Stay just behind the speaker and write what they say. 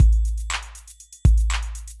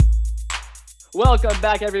Welcome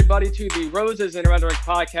back, everybody, to the Roses and Rhetoric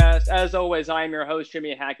podcast. As always, I am your host,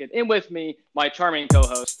 Jimmy Hackett, and with me, my charming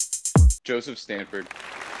co-host, Joseph Stanford.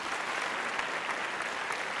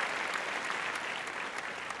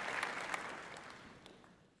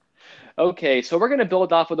 Okay, so we're going to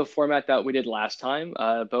build off of the format that we did last time.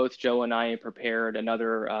 Both Joe and I prepared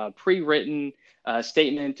another pre-written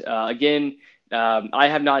statement. I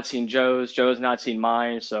have not seen Joe's. Joe's not seen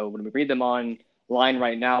mine. So when we read them online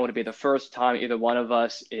right now, it'll be the first time either one of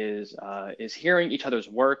us is hearing each other's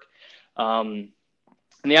work. And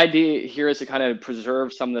the idea here is to kind of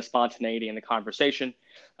preserve some of the spontaneity in the conversation.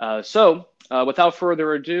 Without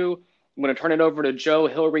further ado, I'm going to turn it over to Joe.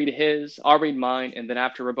 He'll read his, I'll read mine, and then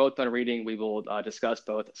after we're both done reading, we will discuss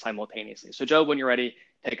both simultaneously. So Joe, when you're ready,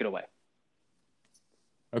 take it away.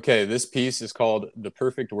 Okay, this piece is called The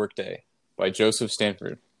Perfect Workday by Joseph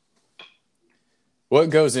Stanford. What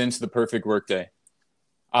goes into the perfect workday?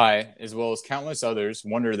 I, as well as countless others,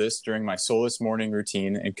 wonder this during my soulless morning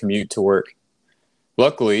routine and commute to work.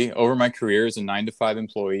 Luckily, over my career as a 9-to-5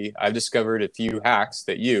 employee, I've discovered a few hacks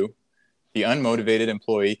that you, the unmotivated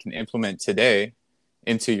employee, can implement today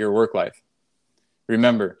into your work life.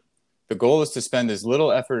 Remember, the goal is to spend as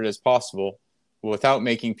little effort as possible without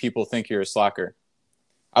making people think you're a slacker.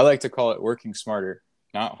 I like to call it working smarter,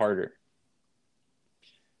 not harder.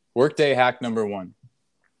 Workday hack number 1.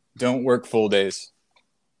 Don't work full days.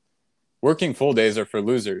 Working full days are for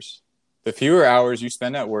losers. The fewer hours you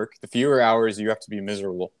spend at work, the fewer hours you have to be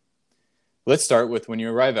miserable. Let's start with when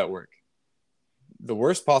you arrive at work. The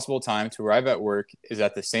worst possible time to arrive at work is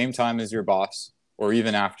at the same time as your boss, or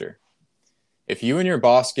even after. If you and your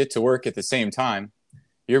boss get to work at the same time,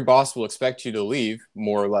 your boss will expect you to leave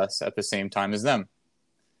more or less at the same time as them.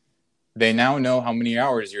 They now know how many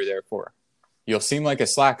hours you're there for. You'll seem like a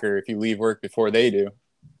slacker if you leave work before they do.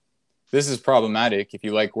 This is problematic if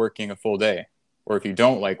you like working a full day, or if you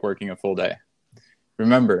don't like working a full day.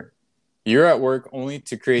 Remember, you're at work only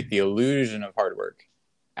to create the illusion of hard work.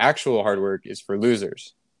 Actual hard work is for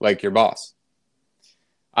losers, like your boss.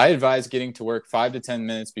 I advise getting to work 5 to 10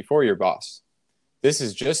 minutes before your boss. This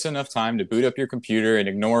is just enough time to boot up your computer and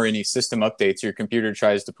ignore any system updates your computer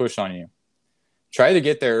tries to push on you. Try to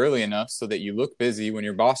get there early enough so that you look busy when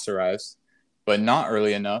your boss arrives, but not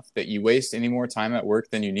early enough that you waste any more time at work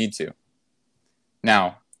than you need to.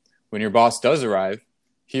 Now, when your boss does arrive,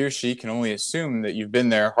 he or she can only assume that you've been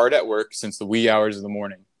there hard at work since the wee hours of the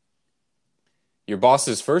morning. Your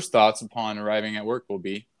boss's first thoughts upon arriving at work will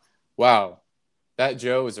be, wow, that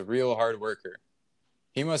Joe is a real hard worker.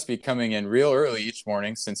 He must be coming in real early each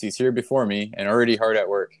morning since he's here before me and already hard at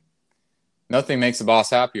work. Nothing makes a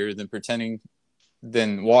boss happier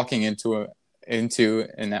than walking into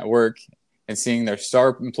and at work and seeing their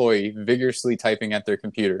star employee vigorously typing at their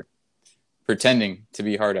computer, pretending to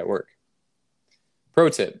be hard at work. Pro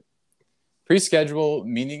tip: pre-schedule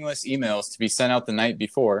meaningless emails to be sent out the night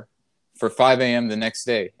before for 5 a.m. the next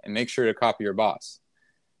day, and make sure to copy your boss.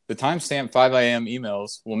 The timestamp 5 a.m.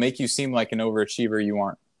 emails will make you seem like an overachiever you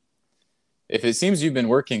aren't. If it seems you've been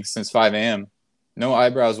working since 5 a.m., no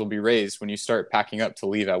eyebrows will be raised when you start packing up to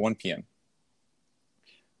leave at 1 p.m.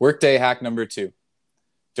 Workday hack number 2.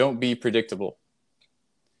 Don't be predictable.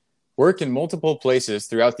 Work in multiple places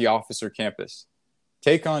throughout the office or campus.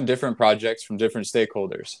 Take on different projects from different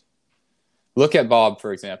stakeholders. Look at Bob,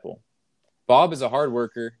 for example. Bob is a hard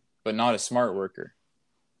worker, but not a smart worker.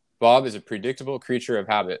 Bob is a predictable creature of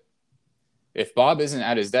habit. If Bob isn't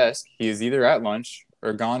at his desk, he is either at lunch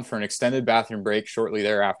or gone for an extended bathroom break shortly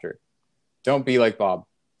thereafter. Don't be like Bob.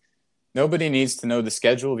 Nobody needs to know the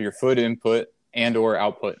schedule of your food input and or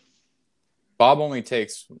output. Bob only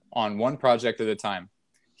takes on one project at a time.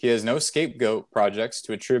 He has no scapegoat projects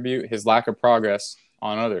to attribute his lack of progress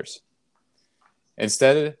on others.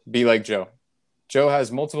 Instead, be like Joe. Joe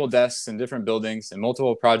has multiple desks in different buildings and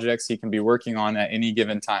multiple projects he can be working on at any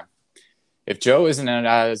given time. If Joe isn't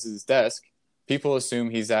at his desk, people assume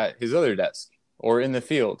he's at his other desk or in the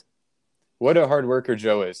field. What a hard worker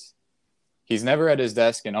Joe is. He's never at his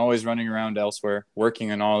desk and always running around elsewhere,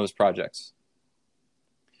 working on all his projects.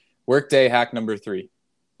 Workday hack number 3.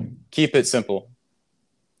 Keep it simple.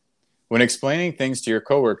 When explaining things to your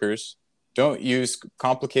coworkers, don't use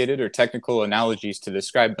complicated or technical analogies to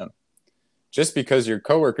describe them. Just because your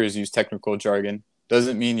coworkers use technical jargon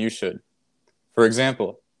doesn't mean you should. For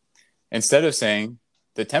example, instead of saying,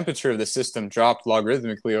 the temperature of the system dropped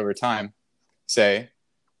logarithmically over time, say,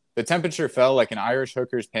 the temperature fell like an Irish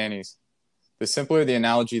hooker's panties. The simpler the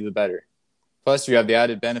analogy, the better. Plus, you have the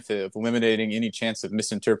added benefit of eliminating any chance of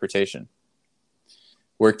misinterpretation.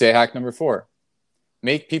 Workday hack number 4.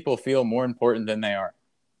 Make people feel more important than they are.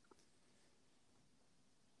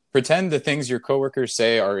 Pretend the things your coworkers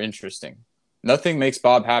say are interesting. Nothing makes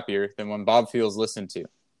Bob happier than when Bob feels listened to.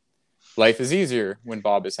 Life is easier when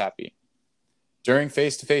Bob is happy. During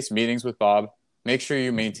face-to-face meetings with Bob, make sure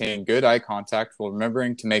you maintain good eye contact while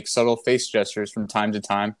remembering to make subtle face gestures from time to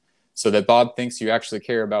time so that Bob thinks you actually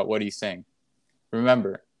care about what he's saying.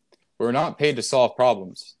 Remember, we're not paid to solve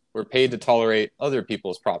problems. We're paid to tolerate other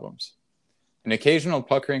people's problems. An occasional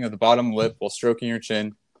puckering of the bottom lip while stroking your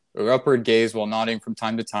chin or upward gaze while nodding from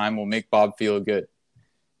time to time will make Bob feel good.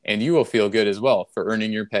 And you will feel good as well for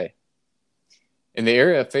earning your pay. In the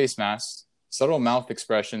area of face masks, subtle mouth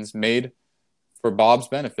expressions made for Bob's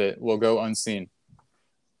benefit will go unseen.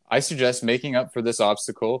 I suggest making up for this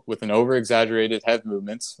obstacle with an over-exaggerated head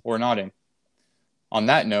movements or nodding. On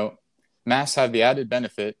that note, masks have the added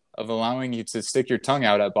benefit of allowing you to stick your tongue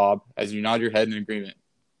out at Bob as you nod your head in agreement.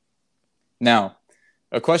 Now,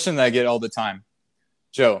 a question that I get all the time.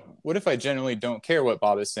 Joe, what if I generally don't care what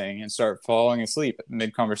Bob is saying and start falling asleep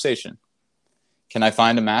mid-conversation? Can I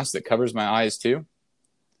find a mask that covers my eyes too?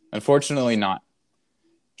 Unfortunately not.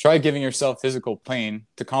 Try giving yourself physical pain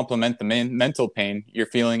to complement the mental pain you're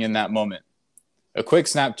feeling in that moment. A quick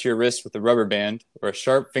snap to your wrist with a rubber band or a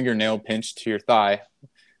sharp fingernail pinch to your thigh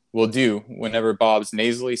will do whenever Bob's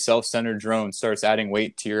nasally self-centered drone starts adding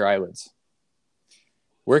weight to your eyelids.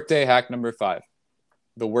 Workday hack number 5,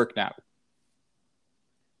 the work nap.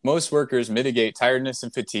 Most workers mitigate tiredness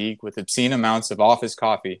and fatigue with obscene amounts of office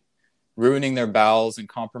coffee, ruining their bowels and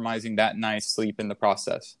compromising that night's sleep in the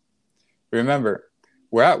process. Remember,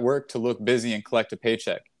 we're at work to look busy and collect a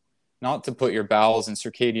paycheck, not to put your bowels and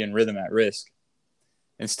circadian rhythm at risk.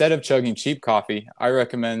 Instead of chugging cheap coffee, I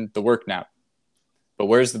recommend the work nap. But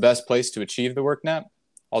where's the best place to achieve the work nap?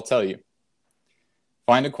 I'll tell you.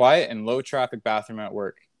 Find a quiet and low traffic bathroom at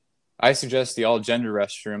work. I suggest the all-gender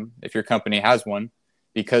restroom if your company has one,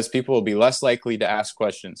 because people will be less likely to ask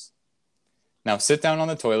questions. Now sit down on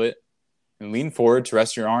the toilet and lean forward to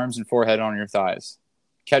rest your arms and forehead on your thighs.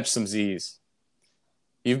 Catch some Z's.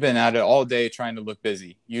 You've been at it all day trying to look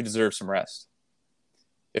busy. You deserve some rest.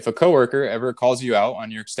 If a coworker ever calls you out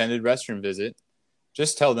on your extended restroom visit,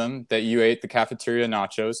 just tell them that you ate the cafeteria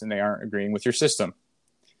nachos and they aren't agreeing with your system.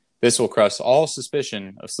 This will crush all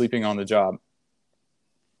suspicion of sleeping on the job.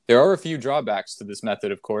 There are a few drawbacks to this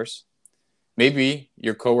method, of course. Maybe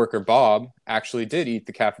your coworker Bob actually did eat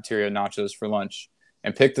the cafeteria nachos for lunch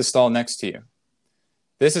and picked the stall next to you.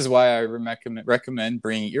 This is why I recommend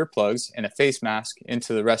bringing earplugs and a face mask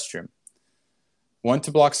into the restroom. One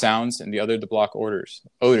to block sounds and the other to block odors.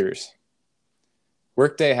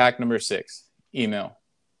 Workday hack number 6, email.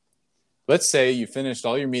 Let's say you finished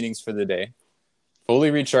all your meetings for the day,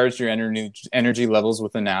 fully recharged your energy levels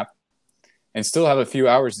with a nap, and still have a few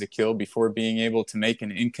hours to kill before being able to make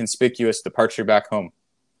an inconspicuous departure back home.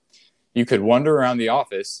 You could wander around the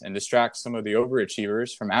office and distract some of the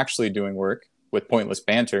overachievers from actually doing work with pointless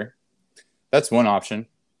banter. That's one option.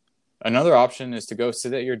 Another option is to go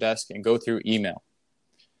sit at your desk and go through email.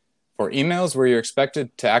 For emails where you're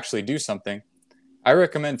expected to actually do something, I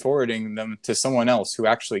recommend forwarding them to someone else who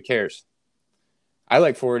actually cares. I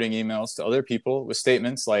like forwarding emails to other people with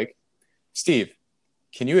statements like, Steve,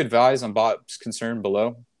 can you advise on Bob's concern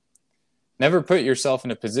below? Never put yourself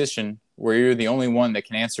in a position where you're the only one that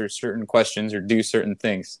can answer certain questions or do certain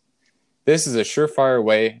things. This is a surefire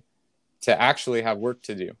way to actually have work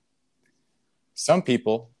to do. Some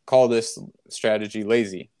people call this strategy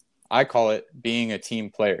lazy. I call it being a team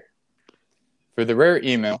player. For the rare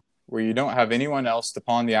email where you don't have anyone else to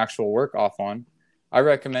pawn the actual work off on, I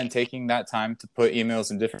recommend taking that time to put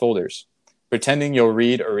emails in different folders, pretending you'll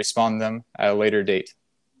read or respond them at a later date.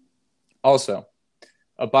 Also,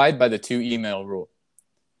 abide by the 2 email rule.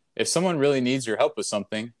 If someone really needs your help with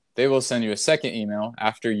something, they will send you a second email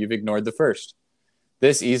after you've ignored the first.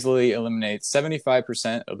 This easily eliminates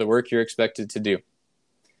 75% of the work you're expected to do.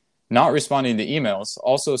 Not responding to emails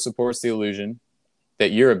also supports the illusion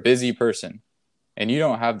that you're a busy person and you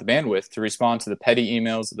don't have the bandwidth to respond to the petty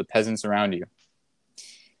emails of the peasants around you.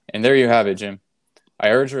 And there you have it, Jim. I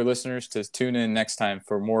urge our listeners to tune in next time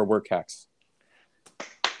for more work hacks.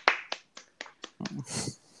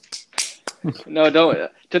 No, don't.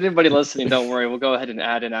 To anybody listening, don't worry. We'll go ahead and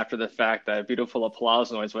add in after the fact that beautiful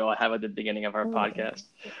applause noise we'll have at the beginning of our podcast.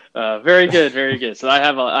 Very good, very good. So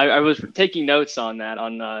I was taking notes on that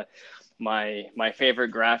on my favorite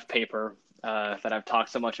graph paper that I've talked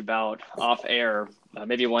so much about off air.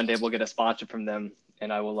 Maybe one day we'll get a sponsor from them,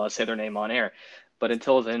 and I will say their name on air. But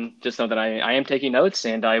until then, just know that I am taking notes,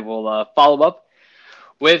 and I will follow up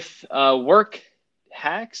with work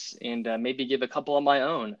hacks and maybe give a couple of my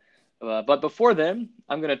own. But before then,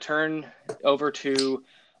 I'm going to turn over to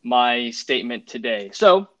my statement today.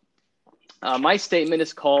 So My statement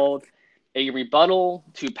is called A Rebuttal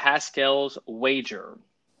to Pascal's Wager.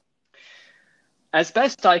 As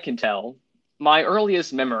best I can tell, my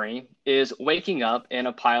earliest memory is waking up in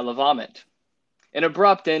a pile of vomit. An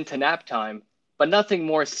abrupt end to nap time, but nothing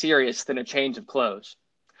more serious than a change of clothes.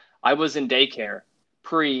 I was in daycare,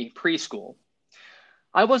 preschool.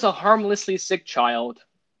 I was a harmlessly sick child,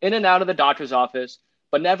 in and out of the doctor's office,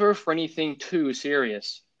 but never for anything too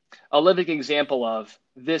serious. A living example of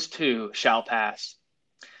this too shall pass.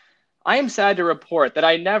 I am sad to report that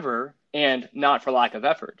I never, and not for lack of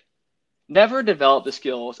effort, never developed the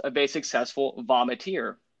skills of a successful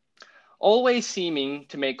vomiteer, always seeming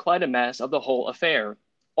to make quite a mess of the whole affair,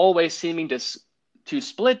 always seeming to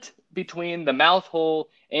split between the mouth hole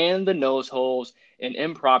and the nose holes in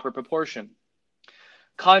improper proportion.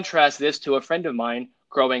 Contrast this to a friend of mine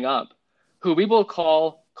growing up, who we will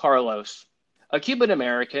call Carlos, a Cuban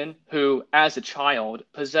American who, as a child,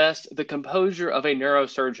 possessed the composure of a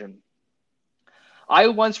neurosurgeon. I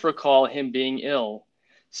once recall him being ill,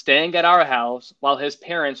 staying at our house while his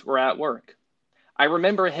parents were at work. I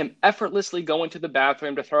remember him effortlessly going to the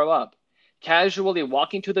bathroom to throw up, casually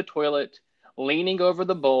walking to the toilet, leaning over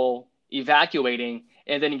the bowl, evacuating,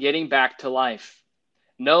 and then getting back to life.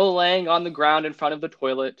 No laying on the ground in front of the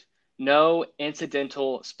toilet, no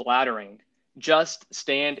incidental splattering, just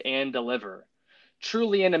stand and deliver.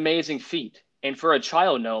 Truly an amazing feat, and for a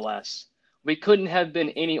child no less. We couldn't have been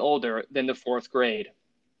any older than the fourth grade.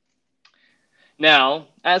 Now,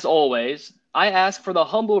 as always, I ask for the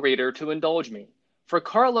humble reader to indulge me, for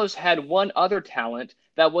Carlos had one other talent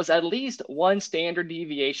that was at least one standard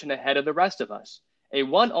deviation ahead of the rest of us, a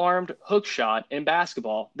one-armed hook shot in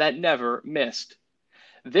basketball that never missed.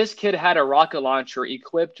 This kid had a rocket launcher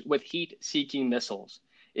equipped with heat-seeking missiles.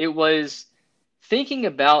 It was thinking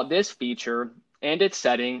about this feature and its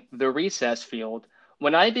setting, the recess field,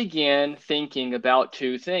 when I began thinking about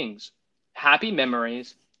two things: happy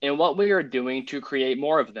memories and what we are doing to create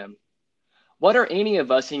more of them. What are any of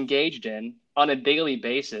us engaged in on a daily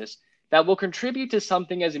basis that will contribute to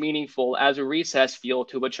something as meaningful as a recess field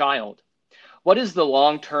to a child? What is the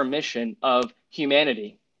long-term mission of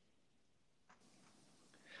humanity?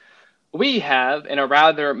 We have, in a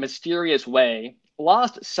rather mysterious way,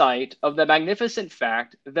 lost sight of the magnificent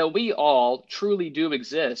fact that we all truly do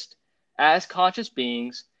exist as conscious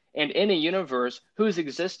beings and in a universe whose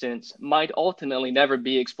existence might ultimately never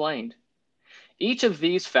be explained. Each of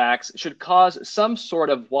these facts should cause some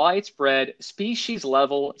sort of widespread species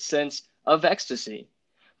level sense of ecstasy.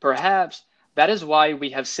 Perhaps that is why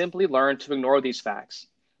we have simply learned to ignore these facts.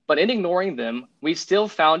 But in ignoring them, we still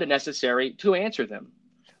found it necessary to answer them.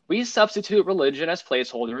 We substitute religion as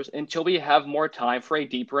placeholders until we have more time for a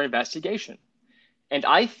deeper investigation. And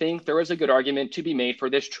I think there is a good argument to be made for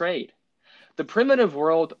this trade. The primitive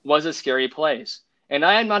world was a scary place, and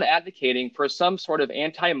I am not advocating for some sort of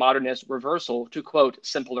anti-modernist reversal to quote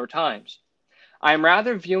simpler times. I am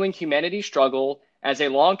rather viewing humanity's struggle as a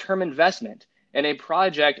long-term investment and a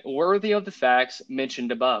project worthy of the facts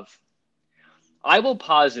mentioned above. I will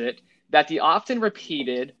posit that the often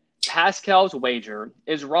repeated Pascal's wager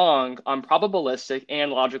is wrong on probabilistic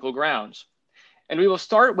and logical grounds, and we will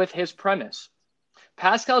start with his premise.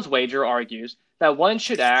 Pascal's wager argues that one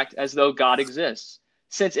should act as though God exists,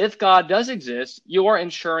 since if God does exist, you are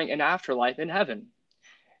ensuring an afterlife in heaven.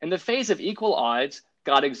 In the face of equal odds,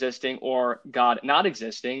 God existing or God not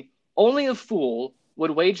existing, only a fool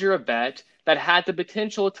would wager a bet that had the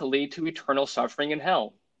potential to lead to eternal suffering in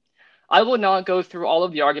hell. I will not go through all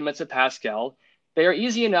of the arguments of Pascal. They are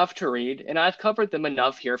easy enough to read, and I've covered them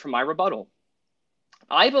enough here for my rebuttal.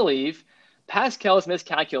 I believe Pascal's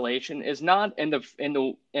miscalculation is not in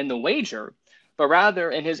the wager, but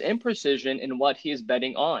rather in his imprecision in what he is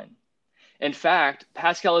betting on. In fact,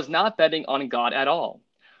 Pascal is not betting on God at all.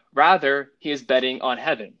 Rather, he is betting on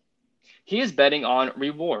heaven. He is betting on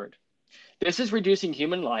reward. This is reducing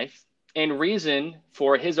human life, and reason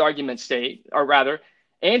for his argument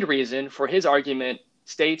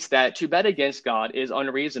states that to bet against God is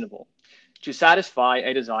unreasonable, to satisfy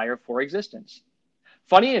a desire for existence.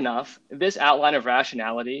 Funny enough, this outline of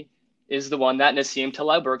rationality is the one that Nassim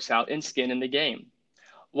Taleb works out in Skin in the Game.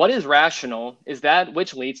 What is rational is that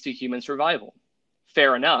which leads to human survival.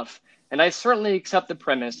 Fair enough, and I certainly accept the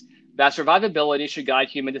premise that survivability should guide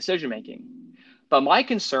human decision-making. But my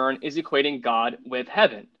concern is equating God with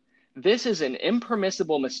heaven. This is an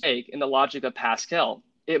impermissible mistake in the logic of Pascal.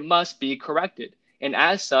 It must be corrected, and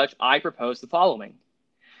as such, I propose the following.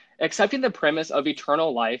 Accepting the premise of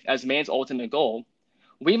eternal life as man's ultimate goal,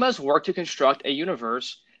 we must work to construct a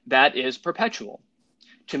universe that is perpetual.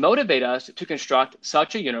 To motivate us to construct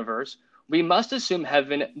such a universe, we must assume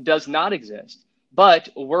heaven does not exist, but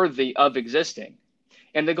worthy of existing.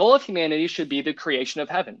 And the goal of humanity should be the creation of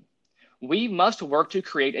heaven. We must work to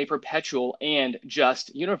create a perpetual and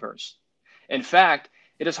just universe. In fact,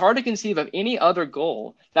 it is hard to conceive of any other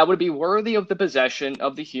goal that would be worthy of the possession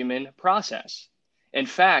of the human process. In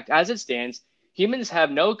fact, as it stands, humans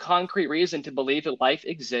have no concrete reason to believe that life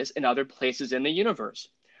exists in other places in the universe.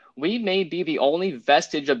 We may be the only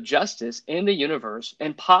vestige of justice in the universe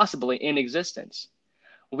and possibly in existence.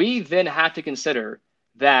 We then have to consider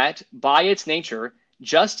that by its nature,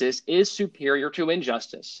 justice is superior to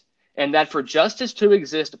injustice, and that for justice to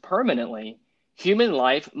exist permanently, human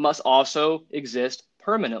life must also exist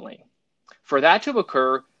permanently. For that to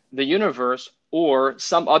occur, the universe or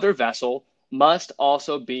some other vessel must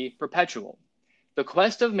also be perpetual. The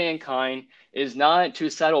quest of mankind is not to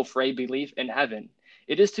settle for a belief in heaven.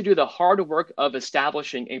 It is to do the hard work of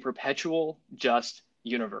establishing a perpetual, just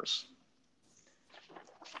universe.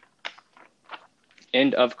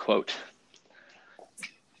 End of quote.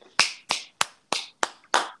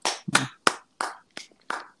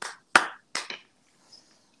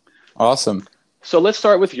 Awesome. So let's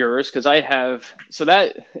start with yours because I have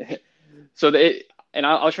and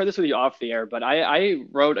I'll share this with you off the air. But I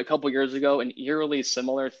wrote a couple years ago an eerily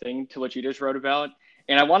similar thing to what you just wrote about,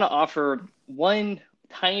 and I want to offer one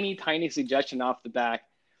tiny suggestion off the back.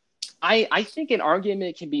 I think an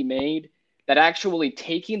argument can be made that actually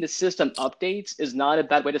taking the system updates is not a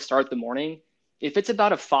bad way to start the morning. If it's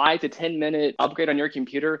about a 5 to 10 minute upgrade on your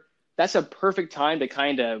computer, that's a perfect time to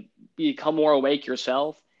kind of become more awake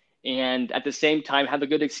yourself and at the same time have a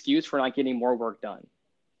good excuse for not getting more work done.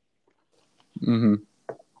 Mm-hmm.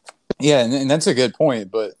 Yeah, and that's a good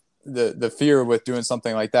point. But the fear with doing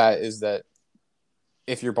something like that is that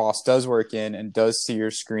if your boss does work in and does see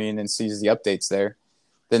your screen and sees the updates there,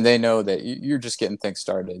 then they know that you're just getting things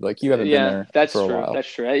started. Like you haven't been there for a while.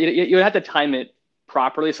 That's true. You have to time it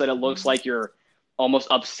properly so that it looks like you're almost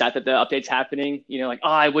upset that the update's happening. You know, like, oh,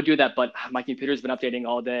 I would do that, but my computer's been updating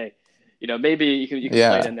all day. You know, maybe you can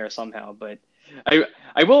play it in there somehow. But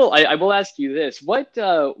I will ask you this: what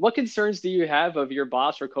concerns do you have of your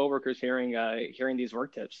boss or coworkers hearing these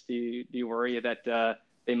work tips? Do you worry that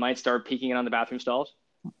they might start peeking in on the bathroom stalls?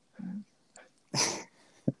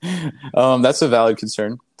 That's a valid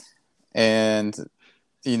concern, and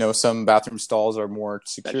some bathroom stalls are more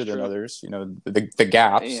secure than others. The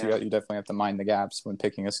gaps. Yeah. You definitely have to mind the gaps when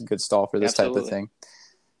picking a good stall for this type of thing,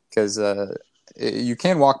 because you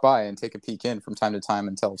can walk by and take a peek in from time to time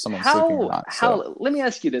and tell if someone's sleeping or not. Let me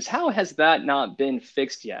ask you this: how has that not been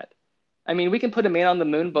fixed yet? I mean, we can put a man on the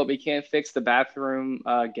moon, but we can't fix the bathroom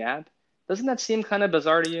gap. Doesn't that seem kind of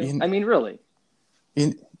bizarre to you? I mean, really?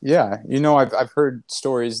 Yeah, I've heard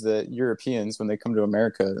stories that Europeans, when they come to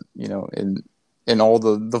America, in all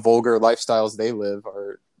the vulgar lifestyles they live,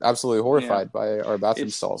 are absolutely horrified by our bathroom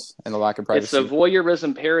stalls and the lack of privacy. It's a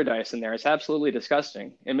voyeurism paradise in there. It's absolutely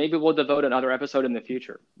disgusting. And maybe we'll devote another episode in the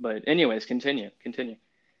future. But anyways, continue.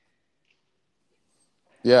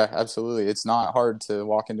 Yeah, absolutely. It's not hard to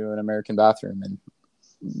walk into an American bathroom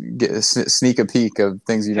and sneak a peek of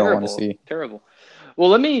things you don't want to see. Terrible.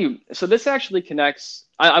 Well, so this actually connects.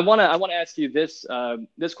 I want to ask you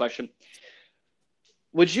this question.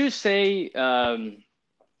 Would you say,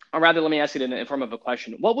 or rather, let me ask it in form of a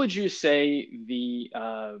question. What would you say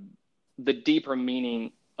the deeper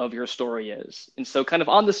meaning of your story is? And so kind of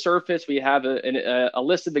on the surface, we have a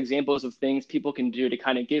list of examples of things people can do to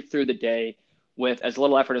kind of get through the day with as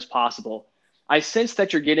little effort as possible. I sense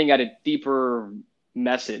that you're getting at a deeper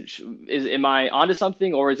message. Am I onto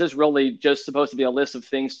something, or is this really just supposed to be a list of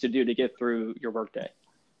things to do to get through your workday?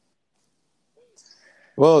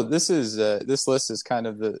 Well, this list is kind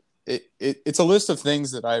of it's a list of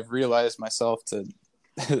things that I've realized myself to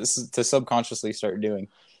subconsciously start doing,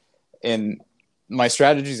 and my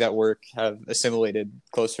strategies at work have assimilated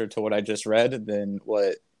closer to what I just read than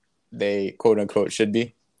what they quote unquote should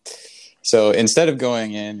be. So instead of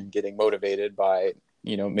going in and getting motivated by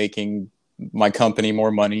making my company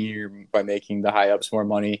more money or by making the high ups more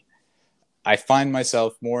money, I find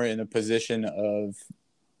myself more in a position of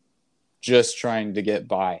just trying to get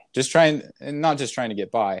by, not just trying to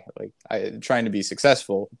get by, trying to be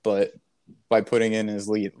successful, but by putting in as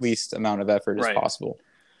least amount of effort as possible,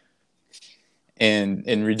 and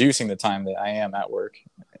in reducing the time that I am at work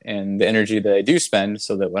and the energy that I do spend,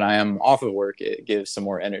 so that when I am off of work, it gives some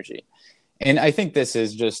more energy. And I think this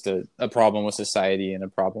is just a problem with society and a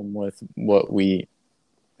problem with what we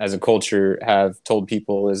as a culture have told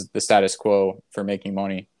people is the status quo for making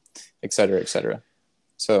money, et cetera, et cetera.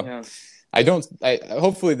 So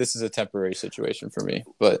hopefully this is a temporary situation for me,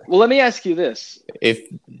 but Well, let me ask you this. if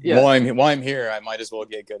Yeah. while I'm here, I might as well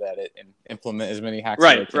get good at it and implement as many hacks as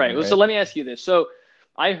I Right, can, right. Well, so right? let me ask you this. So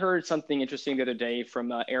I heard something interesting the other day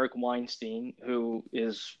from Eric Weinstein, who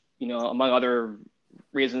is, among other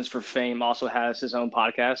reasons for fame, also has his own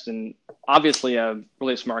podcast and obviously a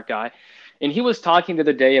really smart guy. And he was talking the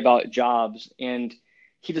other day about jobs, and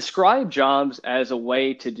he described jobs as a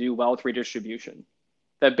way to do wealth redistribution.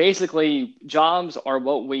 That basically jobs are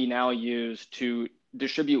what we now use to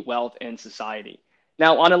distribute wealth in society.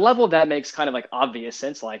 Now, on a level that makes kind of like obvious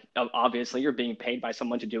sense, like obviously you're being paid by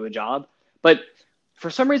someone to do a job, but for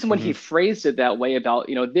some reason when he Hmm. phrased it that way about,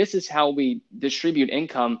 this is how we distribute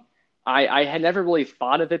income, I had never really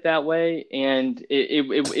thought of it that way, and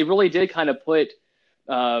it really did kind of put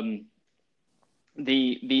um,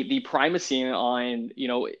 the primacy on,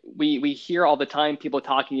 we hear all the time people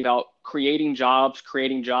talking about creating jobs.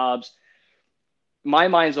 My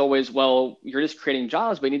mind's always, well, you're just creating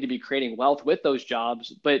jobs, but you need to be creating wealth with those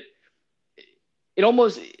jobs. But it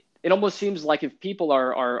almost it almost seems like if people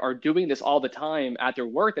are doing this all the time at their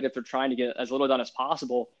work, that if they're trying to get as little done as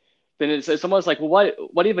possible, then it's almost like, well,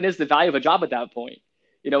 what even is the value of a job at that point?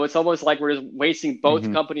 It's almost like we're just wasting both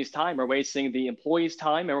Hmm. companies' time. We're wasting the employee's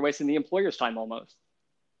time and we're wasting the employer's time almost.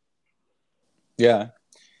 Yeah,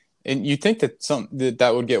 and you think that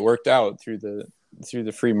that would get worked out through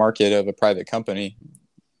the free market of a private company.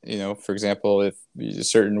 For example, if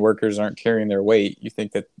certain workers aren't carrying their weight, you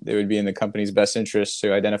think that it would be in the company's best interest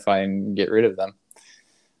to identify and get rid of them.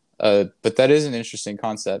 But that is an interesting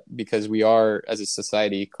concept because we are, as a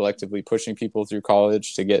society, collectively pushing people through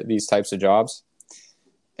college to get these types of jobs.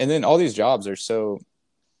 And then all these jobs are so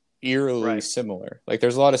eerily Right. similar. Like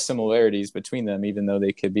there's a lot of similarities between them, even though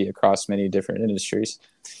they could be across many different industries.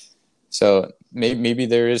 So maybe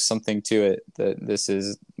there is something to it that this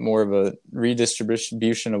is more of a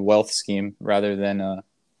redistribution of wealth scheme rather than a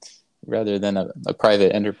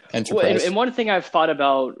private Well, and enterprise. one thing I've thought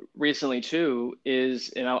about recently too is,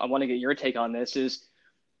 and I want to get your take on this, is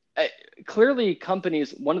uh, clearly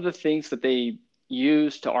companies, one of the things that they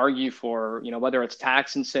use to argue for, whether it's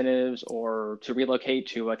tax incentives or to relocate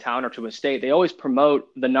to a town or to a state, they always promote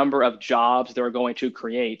the number of jobs they're going to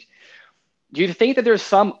create. Do you think that there's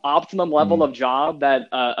some optimum level Mm. of job that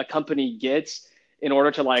a company gets in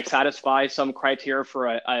order to like satisfy some criteria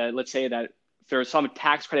for let's say that there's some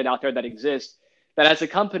tax credit out there that exists, that as a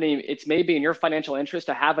company, it's maybe in your financial interest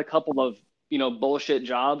to have a couple of, bullshit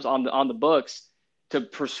jobs on the books to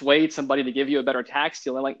persuade somebody to give you a better tax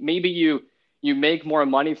deal. And like maybe you make more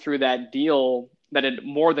money through that deal that it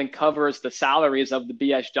more than covers the salaries of the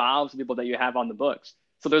BS jobs, the people that you have on the books.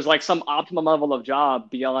 So there's like some optimum level of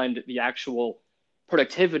job beyond the actual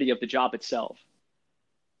productivity of the job itself.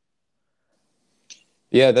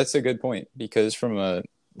 Yeah, that's a good point because from a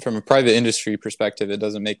private industry perspective, it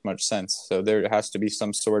doesn't make much sense. So there has to be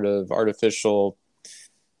some sort of artificial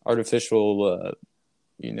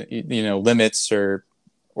limits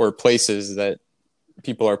or places that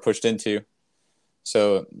people are pushed into.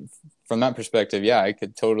 So from that perspective, yeah, I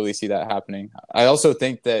could totally see that happening. I also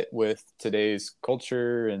think that with today's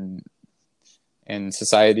culture and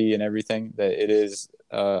society and everything, that it is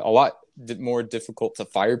a lot more difficult to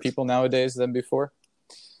fire people nowadays than before.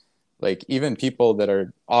 Like even people that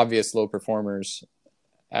are obvious low performers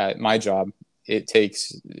at my job, it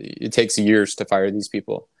takes years to fire these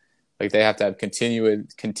people. Like they have to have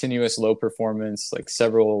continuous low performance, like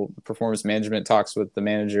several performance management talks with the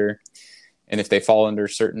manager, and if they fall under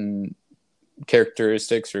certain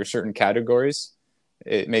characteristics or certain categories,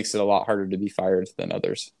 it makes it a lot harder to be fired than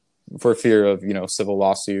others for fear of civil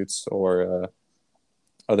lawsuits or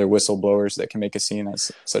other whistleblowers that can make a scene at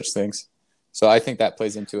such things. So I think that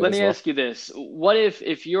plays into it Let as me well. ask you this. What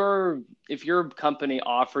if your company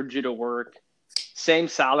offered you to work same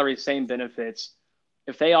salary, same benefits,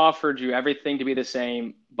 if they offered you everything to be the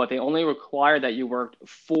same, but they only require that you worked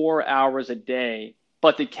 4 hours a day,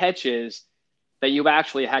 but the catch is that you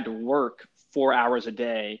actually had to work 4 hours a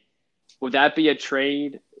day, would that be a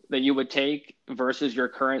trade that you would take versus your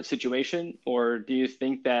current situation? Or do you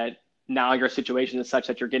think that now your situation is such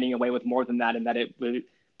that you're getting away with more than that and that it would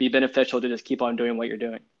be beneficial to just keep on doing what you're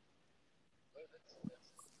doing?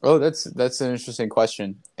 Oh, that's an interesting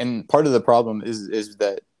question. And part of the problem is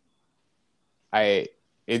that I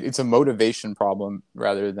it's a motivation problem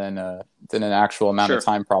rather than an actual amount of Sure.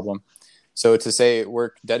 time problem. So to say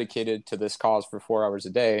work dedicated to this cause for 4 hours a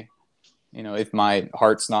day, if my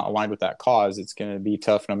heart's not aligned with that cause, it's going to be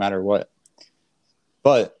tough no matter what.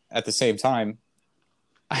 But at the same time,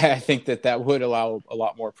 I think that would allow a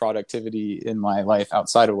lot more productivity in my life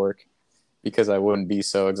outside of work. because I wouldn't be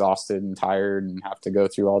so exhausted and tired and have to go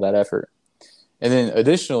through all that effort. And then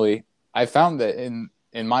additionally, I found that in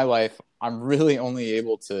my life, I'm really only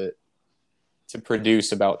able to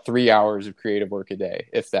produce about 3 hours of creative work a day,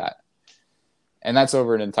 if that. And that's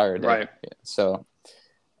over an entire day. Right. So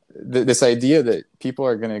this idea that people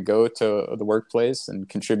are going to go to the workplace and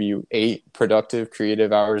contribute 8 productive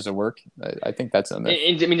creative hours of work, I think that's a myth.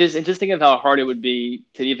 I mean, just think of how hard it would be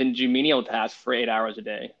to even do menial tasks for 8 hours a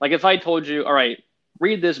day. Like if I told you, all right,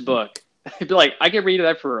 read this book, I'd be like, I could read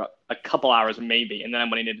that for a couple hours maybe, and then I'm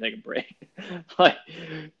going to need to take a break. Like,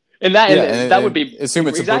 and that would be assume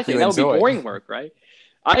it's exactly, a book you that would be enjoy. boring work, right?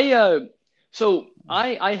 I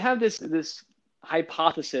have this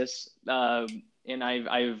hypothesis, and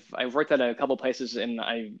I've worked at a couple places, and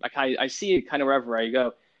I see it kind of wherever I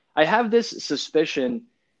go. I have this suspicion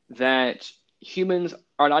that humans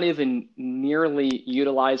are not even nearly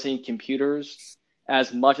utilizing computers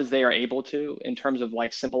as much as they are able to in terms of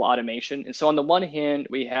like simple automation. And so on the one hand,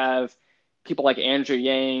 we have people like Andrew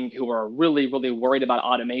Yang who are really, really worried about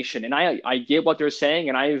automation. And I get what they're saying.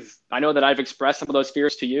 And I know that I've expressed some of those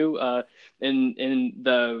fears to you in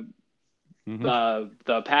the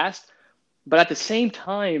past. But at the same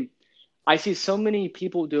time, I see so many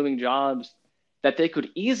people doing jobs that they could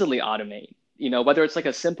easily automate, whether it's like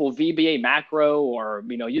a simple VBA macro or,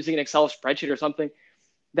 using an Excel spreadsheet or something,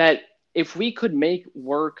 that if we could make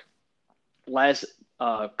work less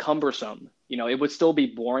cumbersome, it would still be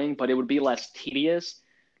boring, but it would be less tedious,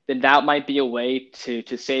 then that might be a way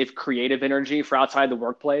to save creative energy for outside the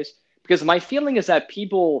workplace. Because my feeling is that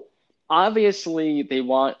people, obviously, they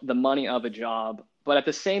want the money of a job, but at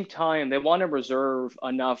the same time, they want to reserve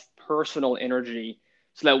enough personal energy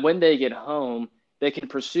so that when they get home, they can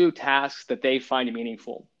pursue tasks that they find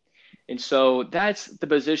meaningful. And so that's the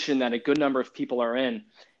position that a good number of people are in.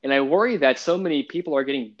 And I worry that so many people are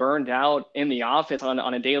getting burned out in the office on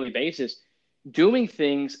a daily basis, doing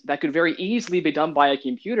things that could very easily be done by a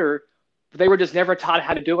computer, but they were just never taught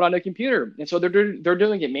how to do it on a computer. And so they're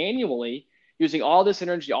doing it manually, using all this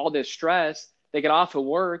energy, all this stress. They get off of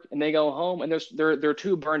work and they go home and they're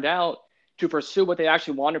too burned out to pursue what they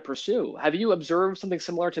actually want to pursue. Have you observed something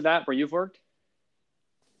similar to that where you've worked?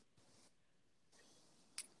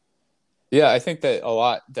 Yeah, I think that a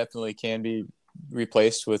lot definitely can be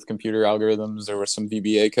replaced with computer algorithms or with some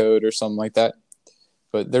VBA code or something like that.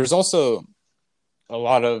 But there's also a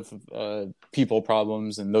lot of people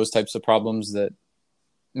problems and those types of problems that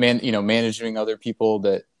managing other people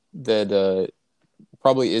that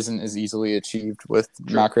probably isn't as easily achieved with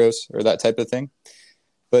macros or that type of thing.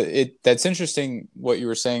 But that's interesting what you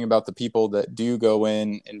were saying about the people that do go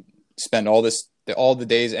in and spend all the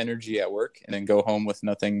day's energy at work and then go home with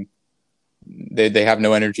nothing. They have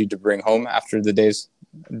no energy to bring home after the day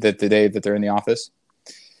that they're in the office.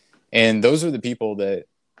 And those are the people that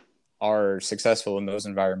are successful in those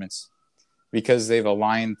environments because they've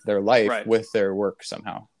aligned their life with their work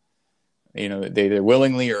somehow. They either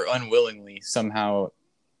willingly or unwillingly somehow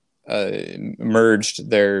merged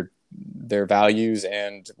their values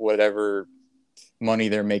and whatever money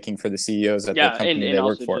they're making for the CEOs at the company and they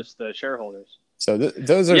also work for. Just the shareholders. So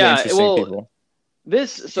those are the interesting people.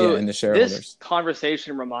 And the shareholders. This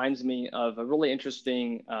conversation reminds me of a really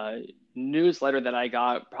interesting newsletter that I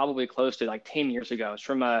got probably close to like 10 years ago. It's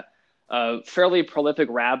from a fairly prolific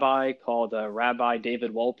rabbi called Rabbi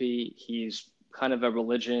David Wolpe. He's kind of a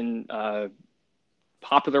religion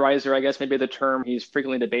popularizer, I guess, maybe the term. He's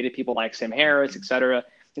frequently debated people like Sam Harris, etc.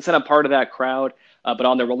 He's not a part of that crowd, but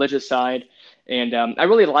on the religious side. And I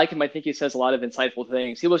really like him. I think he says a lot of insightful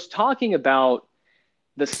things. He was talking about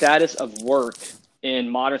the status of work in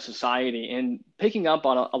modern society and picking up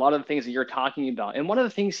on a lot of the things that you're talking about. And one of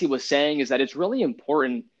the things he was saying is that it's really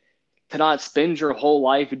important to not spend your whole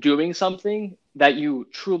life doing something that you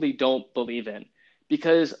truly don't believe in.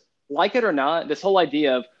 Because like it or not, this whole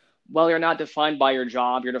idea of, well, you're not defined by your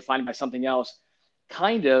job, you're defined by something else,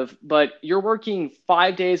 kind of, but you're working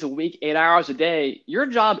 5 days a week, 8 hours a day. Your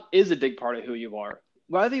job is a big part of who you are.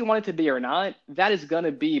 Whether you want it to be or not, that is going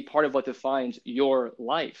to be part of what defines your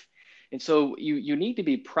life. And so you need to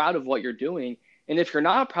be proud of what you're doing. And if you're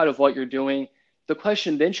not proud of what you're doing, the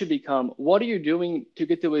question then should become, what are you doing to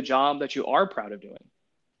get to a job that you are proud of doing?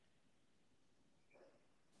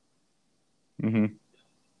 Mm-hmm.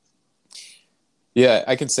 Yeah,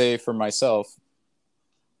 I can say for myself,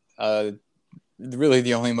 really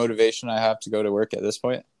the only motivation I have to go to work at this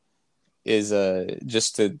point is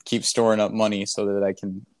just to keep storing up money so that I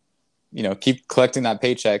can, keep collecting that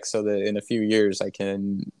paycheck so that in a few years I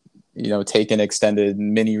can, take an extended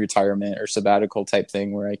mini retirement or sabbatical type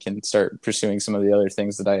thing where I can start pursuing some of the other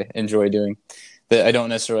things that I enjoy doing. that I don't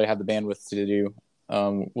necessarily have the bandwidth to do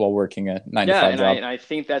while working a 9 to Yeah, 5 job. and I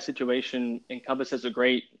think that situation encompasses a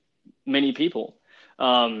great many people.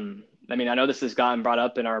 I mean, I know this has gotten brought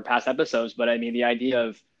up in our past episodes, but I mean, the idea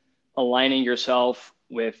of aligning yourself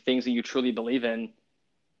with things that you truly believe in,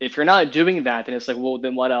 if you're not doing that, then it's like, well,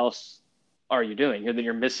 then what else are you doing? Then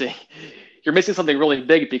you're missing, you're missing something really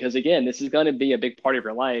big because again, this is going to be a big part of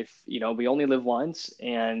your life. You know, we only live once,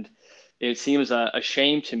 and it seems a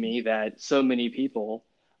shame to me that so many people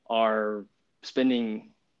are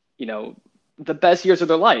spending, you know, the best years of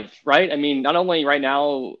their life, right? I mean, not only right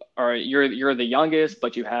now are you're the youngest,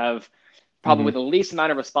 but you have probably Hmm. the least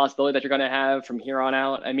amount of responsibility that you're going to have from here on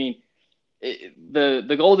out. I mean,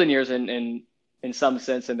 the golden years in some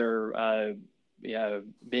sense, and they're yeah,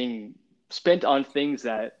 being spent on things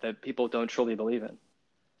that people don't truly believe in.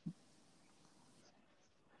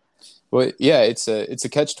 Well, yeah, it's a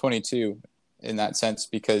catch-22 in that sense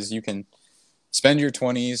because you can spend your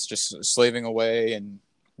 20s just slaving away and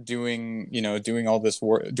doing all this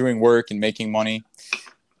work, doing work and making money,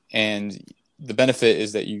 and the benefit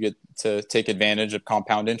is that you get to take advantage of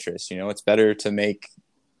compound interest. It's better to make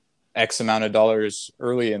X amount of dollars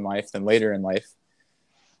early in life than later in life.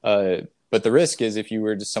 But the risk is if you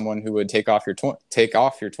were just someone who would take off your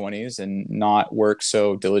 20s and not work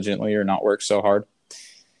so diligently or not work so hard,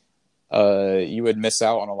 you would miss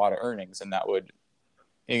out on a lot of earnings, and that would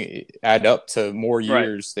add up to more Right.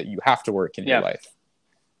 years that you have to work in your Yeah. life.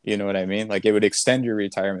 You know what I mean? Like it would extend your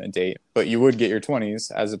retirement date, but you would get your 20s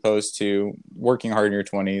as opposed to working hard in your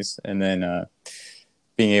 20s and then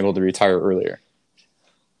being able to retire earlier,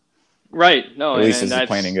 Right. No, at least and as the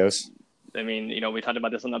planning that's, goes. I mean, you know, we talked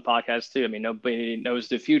about this on the podcast too. I mean, nobody knows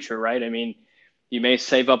the future, right? I mean, you may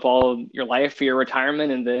save up all your life for your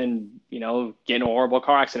retirement and then, you know, get in a horrible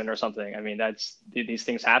car accident or something. I mean, that's these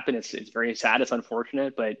things happen. It's very sad. It's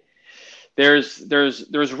unfortunate, but there's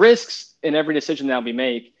risks in every decision that we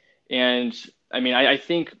make. And I mean, I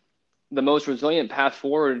think the most resilient path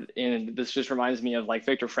forward, and this just reminds me of like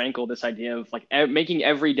Viktor Frankl, this idea of like making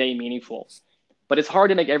every day meaningful. But it's hard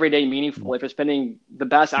to make every day meaningful if you're spending the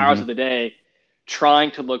best hours Mm-hmm. of the day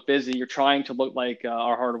trying to look busy. You're trying to look like a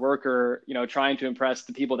hard worker, you know, trying to impress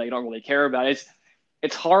the people that you don't really care about.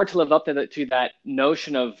 It's hard to live up to that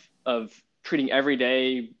notion of treating every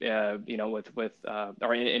day, you know, with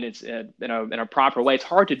or in its in a proper way. It's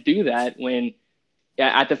hard to do that when,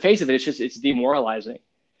 yeah, at the face of it, it's demoralizing.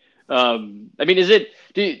 I mean,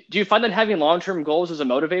 do you find that having long term goals is a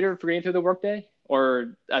motivator for getting through the workday,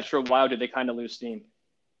 or after a while, did they kind of lose steam?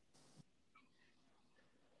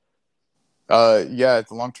 Yeah,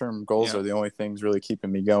 the long-term goals Yeah. are the only things really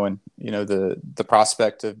keeping me going. The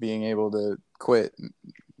prospect of being able to quit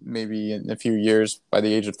maybe in a few years by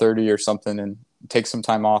the age of 30 or something and take some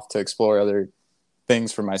time off to explore other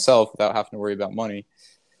things for myself without having to worry about money.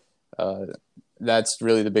 Uh, that's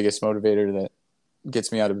really the biggest motivator that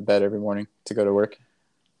gets me out of bed every morning to go to work.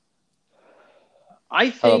 I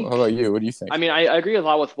How think, about you? What do you I think? mean, I agree a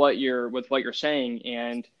lot with what you're saying,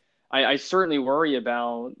 and I certainly worry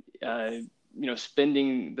about you know,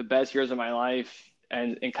 spending the best years of my life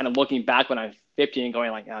and kind of looking back when I'm 50 and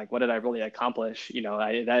going like what did I really accomplish? You know,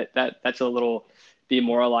 that's a little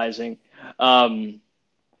demoralizing. Um,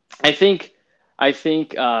 I think I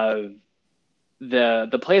think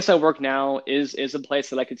the place I work now is a place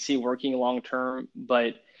that I could see working long term,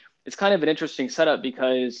 but it's kind of an interesting setup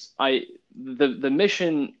because the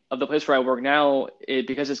mission of the place where I work now,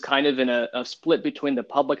 because it's kind of in a split between the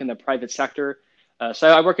public and the private sector. So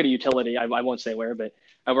I work at a utility. I won't say where, but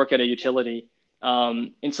I work at a utility,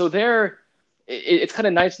 and so there, it's kind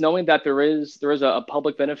of nice knowing that there is a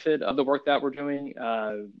public benefit of the work that we're doing.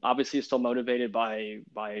 Obviously, it's still motivated by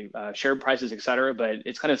share prices, et cetera, but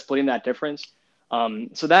it's kind of splitting that difference.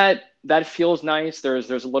 So that feels nice. There's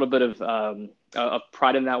a little bit of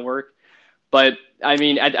pride in that work, but I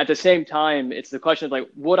mean, at the same time, it's the question of like,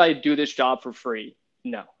 would I do this job for free?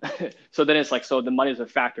 No. So then it's like, so the money is a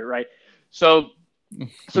factor, right? So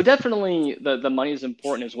so definitely the money is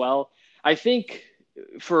important as well. I think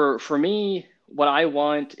for me, what I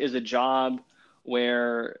want is a job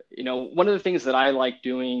where, you know, one of the things that I like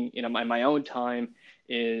doing, you know, my own time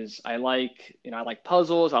is I like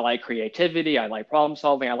puzzles, I like creativity, I like problem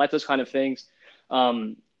solving, I like those kind of things.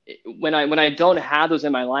 Um, when I don't have those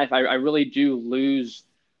in my life, I really do lose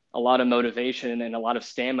a lot of motivation and a lot of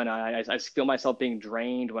stamina. I feel myself being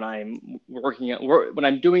drained when I'm when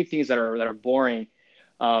I'm doing things that are boring.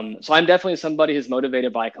 So I'm definitely somebody who's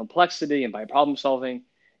motivated by complexity and by problem solving.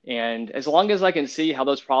 And as long as I can see how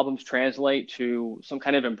those problems translate to some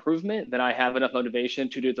kind of improvement, then I have enough motivation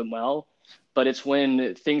to do them well. But it's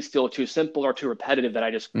when things feel too simple or too repetitive that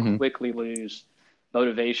I just Hmm. quickly lose.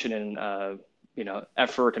 motivation and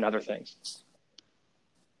effort and other things.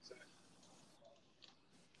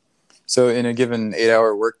 So in a given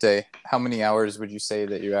 8-hour workday, how many hours would you say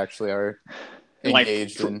that you actually are And like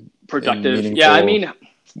engaged in productive. meaningful Yeah, I mean,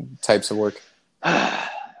 types of work? I'm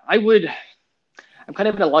kind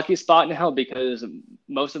of in a lucky spot now because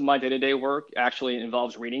most of my day-to-day work actually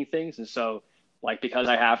involves reading things. And so like, because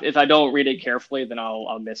if I don't read it carefully, then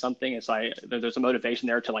I'll miss something. And so there's a motivation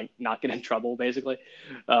there to like not get in trouble basically,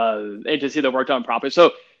 and to see the work done properly.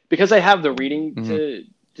 So because I have the reading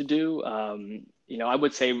to do, I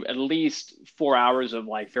would say at least 4 hours of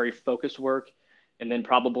like very focused work. And then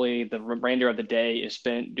probably the remainder of the day is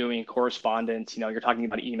spent doing correspondence. You're talking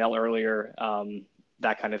about email earlier,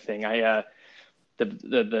 that kind of thing.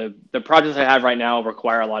 The projects I have right now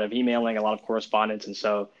require a lot of emailing, a lot of correspondence. And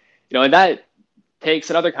so, and that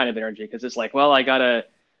takes another kind of energy because it's like, well, I got to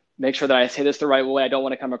make sure that I say this the right way. I don't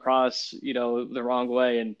want to come across, the wrong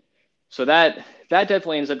way. And so that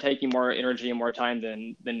definitely ends up taking more energy and more time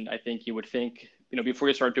than I think you would think. Before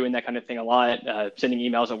you start doing that kind of thing a lot, sending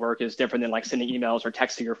emails at work is different than like sending emails or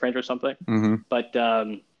texting your friends or something. Mm-hmm.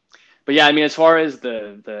 But yeah, I mean, as far as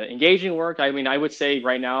the engaging work, I mean, I would say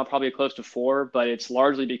right now probably close to 4, but it's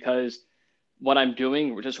largely because what I'm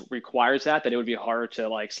doing just requires that it would be hard to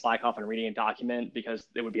like slack off on reading a document because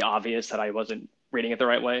it would be obvious that I wasn't reading it the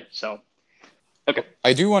right way. So, okay.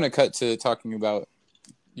 I do want to cut to talking about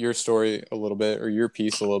your story a little bit or your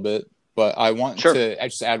piece a little bit, but I want to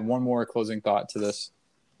just add one more closing thought to this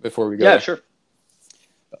before we go. Yeah, sure.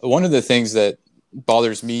 One of the things that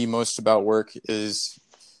bothers me most about work is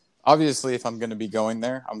obviously if I'm going to be going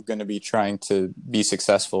there, I'm going to be trying to be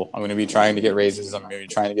successful. I'm going to be trying to get raises. I'm going to be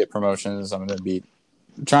trying to get promotions. I'm going to be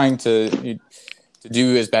trying to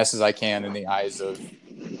do as best as I can in the eyes of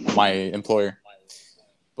my employer.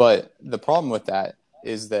 But the problem with that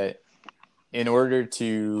is that in order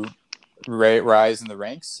to rise in the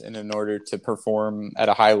ranks and in order to perform at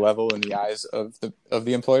a high level in the eyes of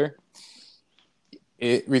the employer,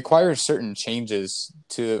 it requires certain changes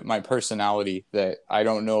to my personality that I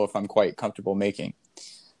don't know if I'm quite comfortable making.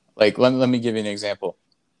 Like, let me give you an example.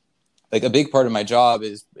 Like, a big part of my job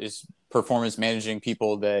is performance managing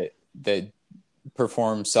people that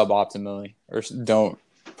perform suboptimally or don't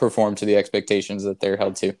perform to the expectations that they're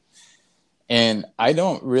held to. And I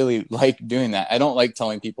don't really like doing that. I don't like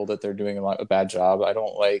telling people that they're doing a bad job. I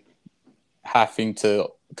don't like having to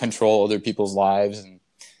control other people's lives and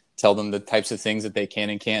tell them the types of things that they can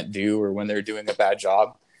and can't do or when they're doing a bad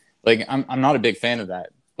job. Like, I'm not a big fan of that,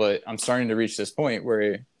 but I'm starting to reach this point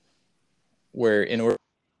where in order to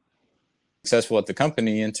be successful at the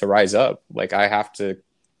company and to rise up, like, I have to,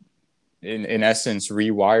 in essence,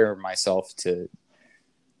 rewire myself to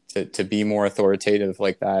be more authoritative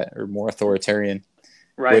like that, or more authoritarian,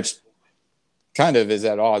 right? Which kind of is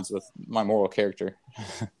at odds with my moral character.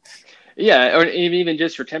 Yeah, or even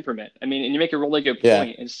just your temperament. I mean, and you make a really good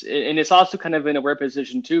point. Yeah. And it's also kind of in a weird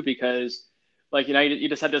position too, because like, you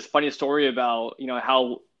just had this funny story about,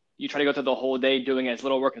 how you try to go through the whole day doing as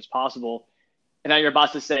little work as possible. And now your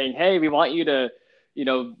boss is saying, hey, we want you to,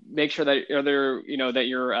 make sure that that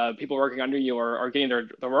your people working under you are getting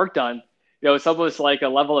their work done. It's almost like a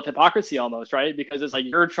level of hypocrisy almost, right? Because it's like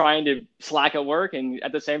you're trying to slack at work and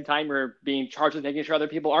at the same time you're being charged with making sure other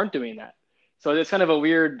people aren't doing that. So it's kind of a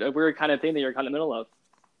weird kind of thing that you're kind of in the middle of.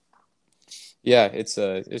 Yeah, it's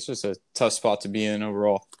just a tough spot to be in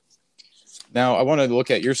overall. Now, I want to look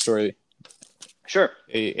at your story. Sure.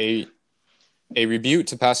 A rebuke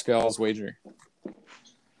to Pascal's wager.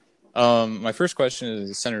 My first question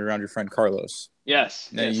is centered around your friend Carlos. Yes.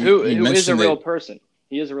 Yes. Who is a real person?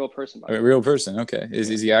 He is a real person. A real person. Okay. Is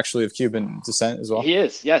he actually of Cuban descent as well? He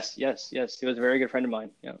is. Yes. He was a very good friend of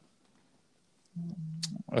mine. Yeah.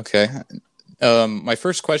 Okay. My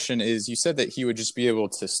first question is, you said that he would just be able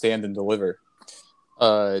to stand and deliver.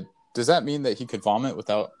 Does that mean that he could vomit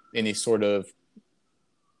without any sort of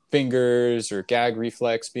fingers or gag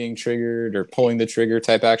reflex being triggered or pulling the trigger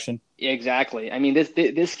type action? Exactly. I mean,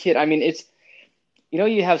 this kid, I mean, it's,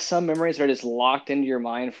 you have some memories that are just locked into your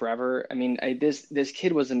mind forever. I mean, this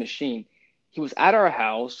kid was a machine. He was at our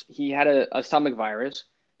house. He had a stomach virus.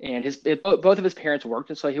 And both of his parents worked,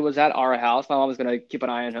 and so he was at our house. My mom was going to keep an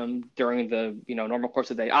eye on him during the normal course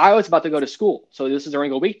of the day. I was about to go to school, so this is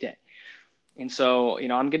during a weekday. And so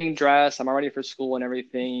I'm getting dressed, I'm all ready for school and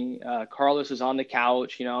everything. Carlos is on the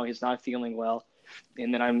couch, he's not feeling well.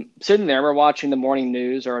 And then I'm sitting there, we're watching the morning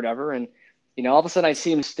news or whatever, and all of a sudden I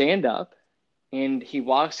see him stand up, and he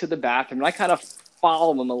walks to the bathroom. And I kind of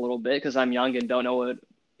follow him a little bit because I'm young and don't know what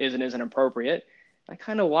is and isn't appropriate. I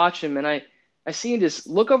kind of watch him, and I see him just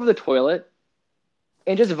look over the toilet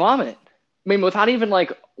and just vomit. I mean, without even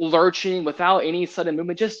like lurching, without any sudden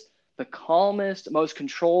movement, just the calmest, most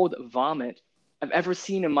controlled vomit I've ever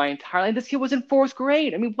seen in my entire life. And this kid was in fourth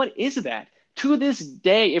grade. I mean, what is that? To this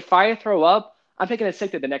day, if I throw up, I'm taking a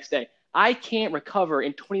sick day the next day. I can't recover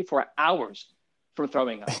in 24 hours from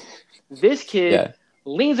throwing up. This kid Yeah.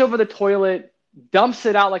 leans over the toilet, dumps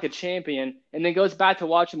it out like a champion, and then goes back to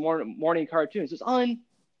watching morning cartoons. It's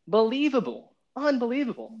unbelievable.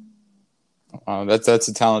 Unbelievable. That's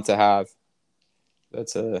a talent to have.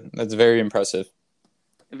 That's very impressive.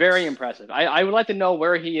 Very impressive. I would like to know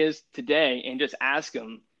where he is today and just ask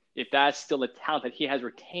him if that's still a talent that he has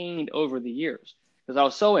retained over the years. Because I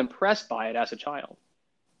was so impressed by it as a child.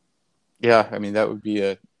 Yeah, I mean that would be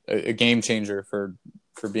a game changer for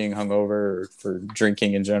being hungover or for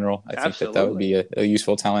drinking in general. I think that would Absolutely. be a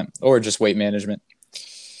useful talent, or just weight management.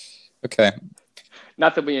 Okay,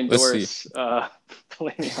 Not that we let's see. endorse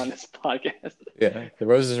playing on this podcast. Yeah, the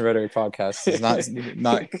Roses and Rhetoric podcast is not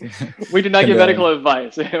We do not give condone. medical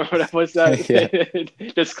advice. What's Yeah.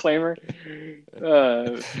 that disclaimer?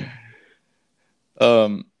 Uh,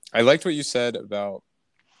 I liked what you said about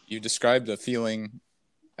you described a feeling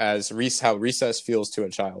as how recess feels to a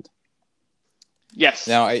child. yes.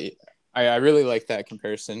 Now, I really like that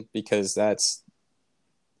comparison because that's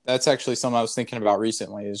actually something I was thinking about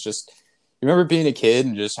recently. Is just you remember being a kid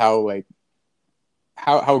and just how like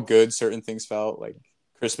how good certain things felt, like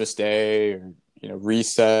Christmas Day or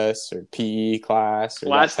recess or PE class or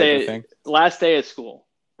that type of thing. Last day of school,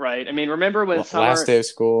 right? I mean, remember when Last day of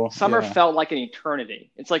school, summer yeah, felt like an eternity.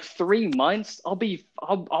 It's like 3 months. I'll be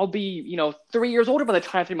 3 years older by the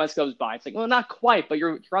time 3 months goes by. It's like, well, not quite, but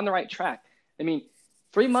you're on the right track. I mean,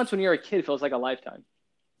 3 months when you're a kid feels like a lifetime.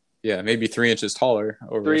 yeah, maybe 3 inches taller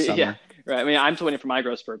over a Three, yeah, summer. right. I mean, I'm still waiting for my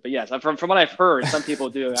growth spurt, but yes, from what I've heard, some people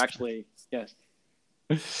do actually. Yes.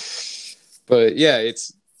 But yeah,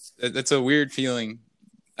 it's a weird feeling.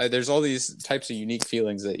 There's all these types of unique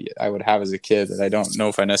feelings that I would have as a kid that I don't know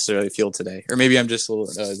if I necessarily feel today, or maybe I'm just a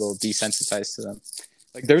little desensitized to them.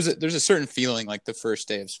 Like there's a certain feeling like the first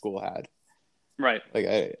day of school had, Right. like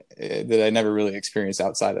that I never really experienced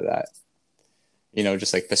outside of that.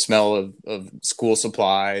 Just like the smell of school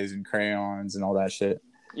supplies and crayons and all that shit.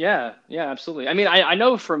 Yeah, yeah, absolutely. I mean, I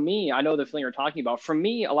know for me, I know the feeling you're talking about. For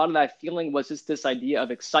me, a lot of that feeling was just this idea of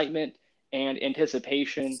excitement and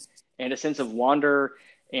anticipation and a sense of wonder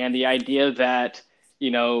and the idea that,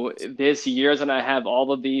 this year's gonna have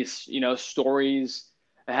all of these, stories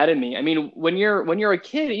ahead of me. I mean, when you're a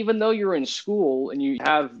kid, even though you're in school and you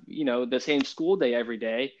have, the same school day every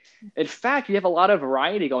day, in fact, you have a lot of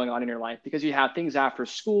variety going on in your life because you have things after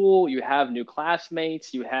school, you have new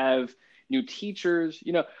classmates, you have new teachers,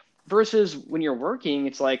 versus when you're working,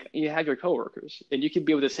 it's like you have your coworkers and you could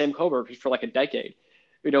be with the same coworkers for like a decade.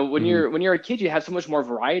 When Mm-hmm. you're a kid, you have so much more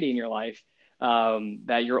variety in your life,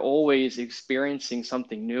 that you're always experiencing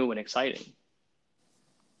something new and exciting.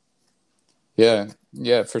 Yeah,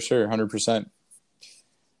 yeah, for sure, 100%.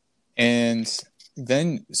 And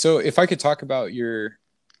then, so if I could talk about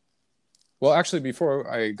well, actually,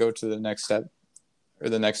 before I go to the next step or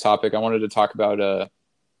the next topic, I wanted to talk about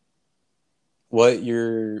what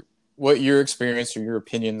your experience or your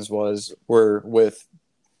opinions were with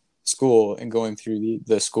school and going through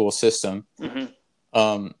the school system. Mm-hmm.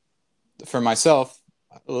 Um, for myself,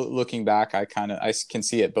 looking back, I can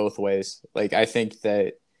see it both ways. Like I think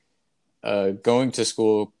that going to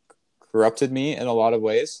school corrupted me in a lot of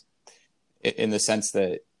ways, in the sense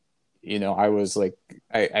that I was like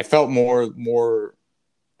I felt more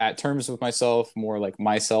at terms with myself, more like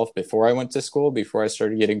myself before I went to school, before I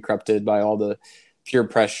started getting corrupted by all the peer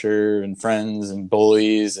pressure and friends and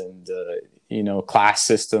bullies and class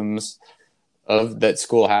systems of that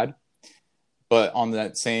school had. But on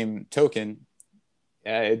that same token,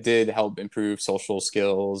 it did help improve social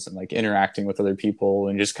skills and like interacting with other people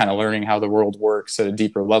and just kind of learning how the world works at a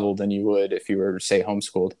deeper level than you would if you were, say,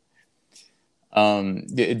 homeschooled.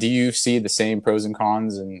 Do you see the same pros and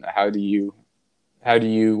cons, and where do you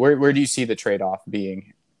see the trade-off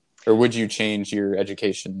being, or would you change your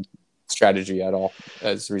education strategy at all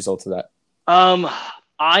as a result of that? Um,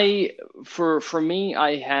 for me,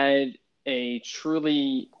 I had a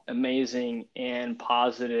truly amazing and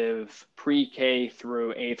positive pre-K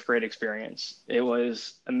through eighth grade experience. It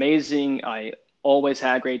was amazing. I always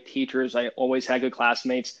had great teachers. I always had good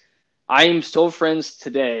classmates. I am still friends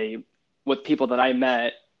today with people that I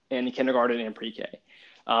met in kindergarten and pre-K.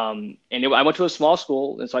 I went to a small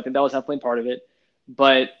school, and so I think that was definitely part of it.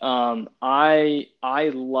 But I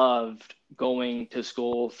loved going to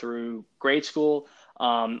school through grade school.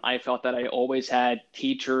 I felt that I always had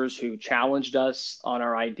teachers who challenged us on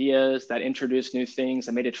our ideas, that introduced new things,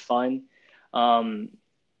 that made it fun. Um,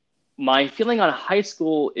 my feeling on high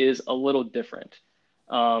school is a little different.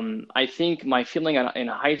 I think my feeling in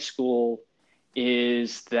high school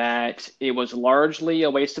is that it was largely a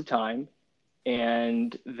waste of time,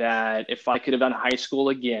 and that if I could have done high school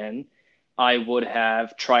again, I would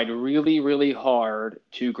have tried really, really hard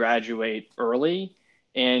to graduate early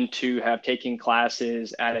and to have taken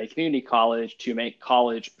classes at a community college to make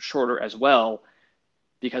college shorter as well,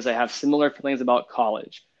 because I have similar feelings about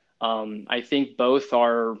college. I think both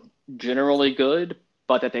are generally good,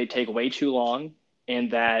 but that they take way too long,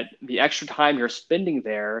 and that the extra time you're spending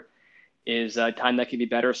there is time that could be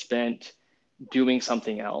better spent doing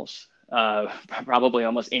something else, probably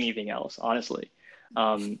almost anything else, honestly.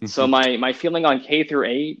 So my feeling on K through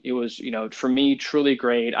 8, it was, for me, truly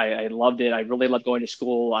great. I loved it. I really loved going to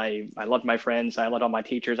school. I loved my friends. I loved all my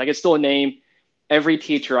teachers. I could still name every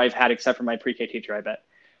teacher I've had except for my pre-K teacher, I bet.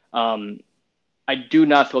 Um, I do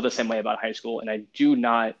not feel the same way about high school, and I do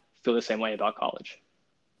not feel the same way about college.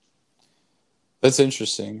 That's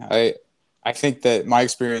interesting. I think that my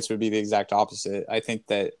experience would be the exact opposite. I think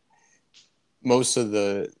that most of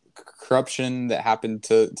the corruption that happened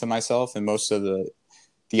to myself, and most of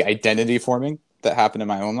the identity forming that happened in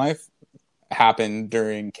my own life, happened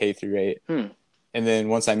during K through 8. And then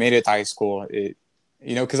once I made it to high school,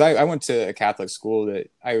 because I went to a Catholic school that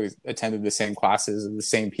attended the same classes of the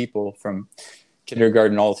same people from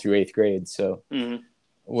kindergarten all through 8th grade. So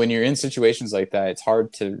when you're in situations like that, it's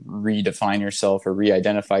hard to redefine yourself or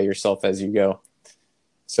re-identify yourself as you go.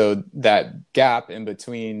 So that gap in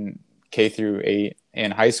between K through 8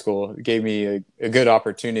 and high school gave me a good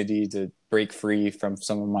opportunity to break free from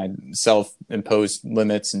some of my self-imposed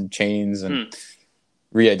limits and chains and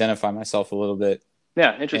re-identify myself a little bit.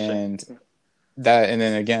 Yeah, interesting. And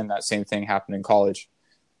then again, that same thing happened in college.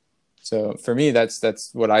 So for me, that's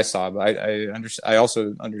what I saw. But I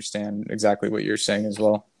also understand exactly what you're saying as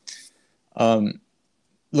well.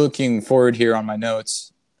 Looking forward here on my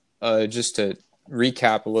notes, just to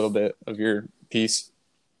recap a little bit of your piece,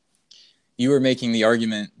 you were making the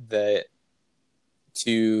argument that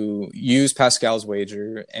to use Pascal's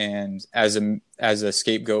wager and as a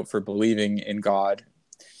scapegoat for believing in God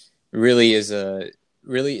really is a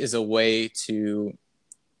way to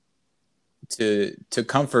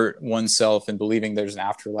comfort oneself in believing there's an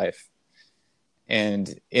afterlife.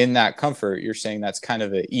 And in that comfort, you're saying that's kind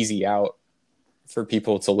of an easy out for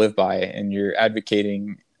people to live by, and you're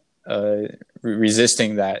advocating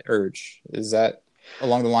resisting that urge. Is that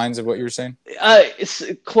along the lines of what you were saying? It's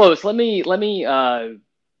close. Let me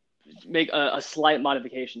make a slight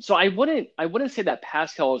modification. So I wouldn't say that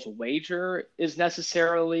Pascal's wager is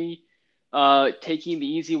necessarily taking the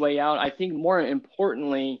easy way out. I think more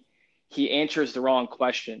importantly, he answers the wrong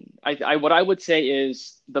question. What I would say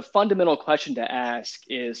is the fundamental question to ask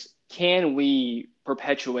is, can we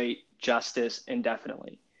perpetuate justice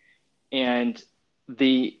indefinitely? And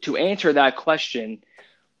to answer that question,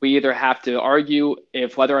 we either have to argue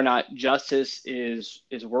if whether or not justice is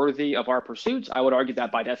worthy of our pursuits. I would argue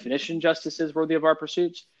that by definition, justice is worthy of our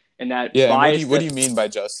pursuits, and that and what do you mean by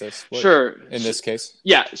justice? Sure. In this case?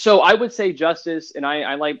 Yeah. So I would say justice, and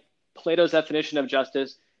I like Plato's definition of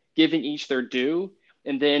justice, giving each their due.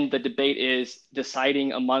 And then the debate is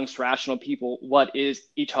deciding amongst rational people what is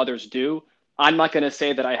each other's due. I'm not going to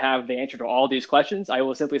say that I have the answer to all these questions. I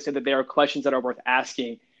will simply say that they are questions that are worth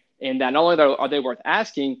asking, and that not only are they worth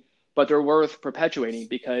asking, but they're worth perpetuating,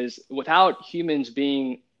 because without humans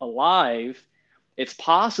being alive, it's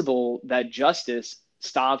possible that justice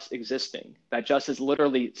stops existing, that justice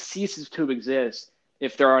literally ceases to exist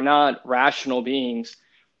if there are not rational beings,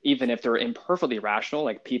 even if they're imperfectly rational.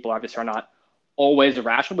 Like, people obviously are not always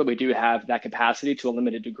irrational, but we do have that capacity to a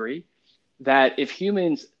limited degree. That if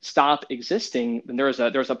humans stop existing, then there's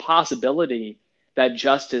a possibility that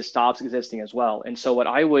justice stops existing as well. And so what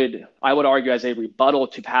I would argue as a rebuttal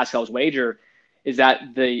to Pascal's wager is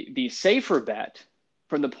that the safer bet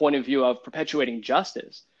from the point of view of perpetuating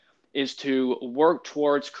justice is to work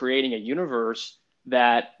towards creating a universe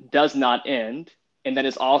that does not end and that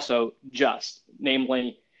is also just.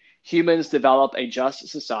 Namely, humans develop a just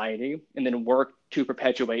society and then work to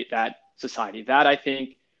perpetuate that society. That, I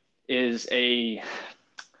think, is a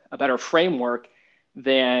better framework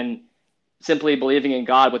than simply believing in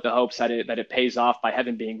God with the hopes that it pays off by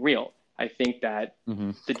heaven being real. I think that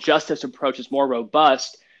the justice approach is more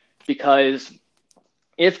robust, because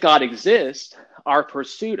if God exists, our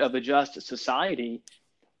pursuit of a just society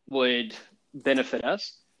would benefit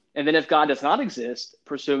us. And then if God does not exist,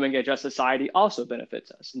 pursuing a just society also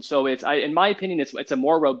benefits us. And so in my opinion, it's a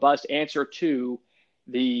more robust answer to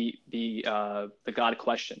the God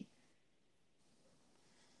question.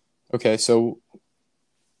 Okay, so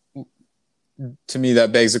to me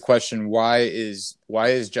that begs the question: why is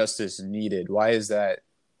justice needed? Why is that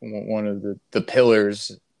one of the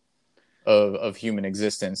pillars of human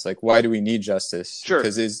existence? Like, why do we need justice? Sure.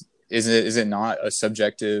 Because is it not a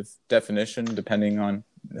subjective definition depending on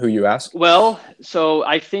who you ask? Well, so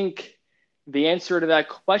I think the answer to that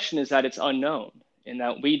question is that it's unknown, and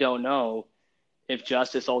that we don't know if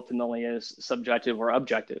justice ultimately is subjective or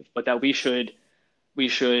objective, but that we should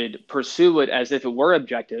pursue it as if it were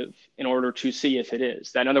objective in order to see if it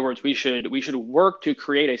is. That, in other words, we should work to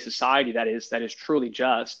create a society that is truly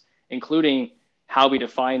just, including how we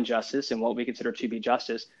define justice and what we consider to be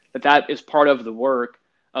justice. That is part of the work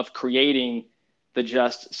of creating the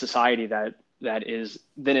just society that is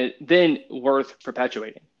then worth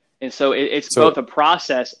perpetuating. And so it's both So a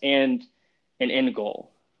process and an end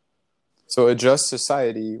goal. so a just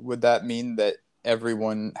society, would that mean that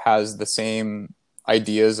everyone has the same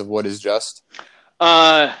ideas of what is just?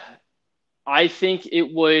 Uh, I think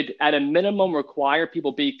it would, at a minimum, require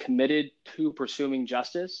people be committed to pursuing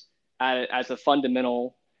justice as a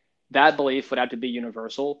fundamental. That belief would have to be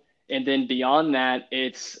universal, and then beyond that,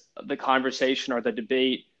 it's the conversation or the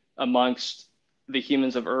debate amongst the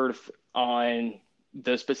humans of Earth on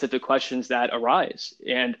the specific questions that arise.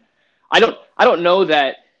 And I don't know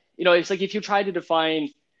that, it's like if you try to define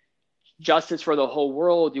justice for the whole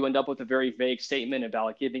world, you end up with a very vague statement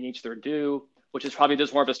about giving each their due, which is probably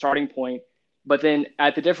just more of a starting point. But then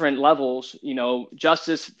at the different levels,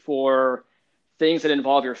 justice for things that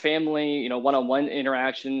involve your family, one-on-one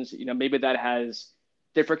interactions, maybe that has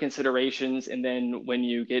different considerations. And then when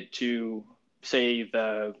you get to, say,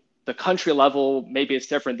 the country level, maybe it's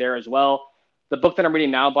different there as well. The book that I'm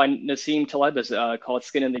reading now by Nassim Taleb is called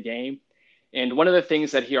Skin in the Game. And one of the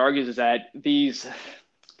things that he argues is that these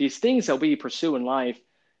things that we pursue in life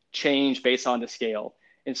change based on the scale.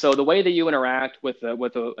 And so the way that you interact with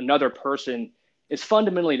another person is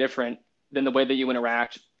fundamentally different than the way that you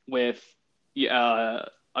interact with a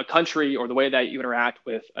country, or the way that you interact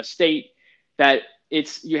with a state. That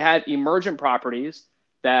you have emergent properties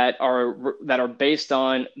that are based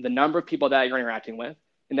on the number of people that you're interacting with,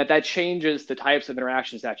 and that changes the types of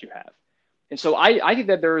interactions that you have. And so I think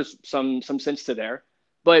that there's some sense to there,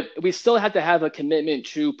 but we still have to have a commitment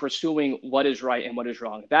to pursuing what is right and what is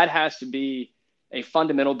wrong. That has to be a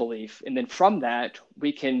fundamental belief. And then from that,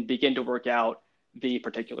 we can begin to work out the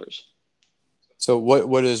particulars. So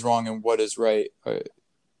what is wrong and what is right? Are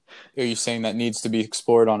you saying that needs to be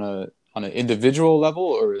explored on an individual level,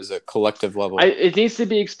 or is it collective level? It needs to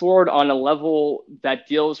be explored on a level that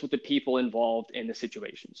deals with the people involved in the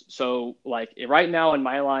situations. So, like right now in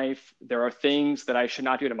my life, there are things that I should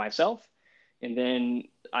not do to myself, and then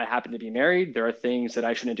I happen to be married. There are things that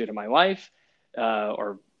I shouldn't do to my wife,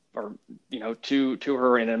 or to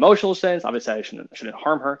her in an emotional sense. Obviously, I shouldn't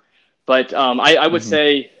harm her, but I would Mm-hmm.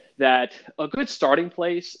 say that a good starting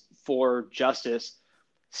place for justice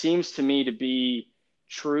seems to me to be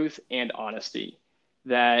truth and honesty.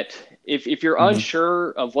 That if you're Mm-hmm.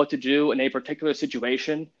 unsure of what to do in a particular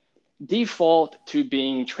situation, default to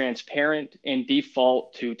being transparent, and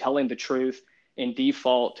default to telling the truth, and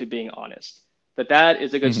default to being honest. That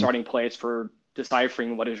is a good Mm-hmm. starting place for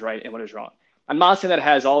deciphering what is right and what is wrong. I'm not saying that it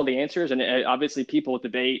has all the answers, and obviously people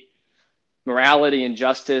debate morality and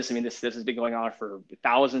justice. I mean, this has been going on for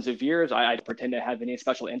thousands of years. I pretend to have any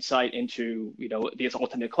special insight into these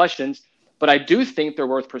ultimate questions, but I do think they're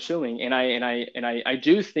worth pursuing, and I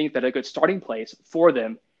do think that a good starting place for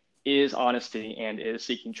them is honesty and is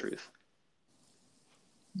seeking truth.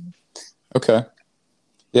 Okay.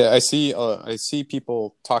 Yeah, I see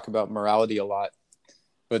people talk about morality a lot,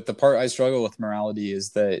 but the part I struggle with morality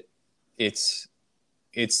is that it's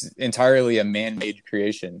it's entirely a man-made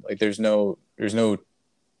creation. Like there's no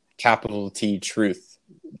capital T truth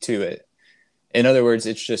to it. In other words,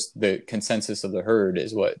 it's just the consensus of the herd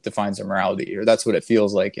is what defines a morality, or that's what it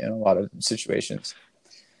feels like in a lot of situations.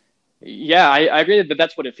 Yeah, I agree that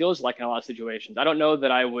that's what it feels like in a lot of situations. I don't know that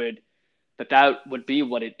that would be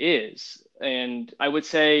what it is. And I would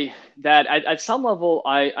say that at some level,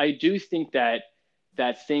 I do think that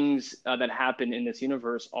things that happen in this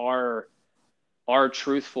universe are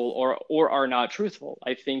truthful or are not truthful.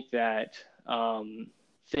 I think that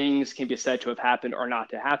things can be said to have happened or not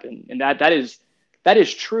to happen, and that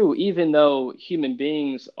is true, even though human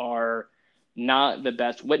beings are not the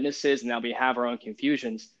best witnesses, and that we have our own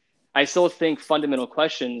confusions. I still think fundamental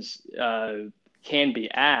questions can be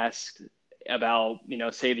asked about,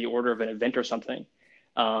 say, the order of an event or something,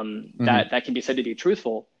 Mm-hmm. that can be said to be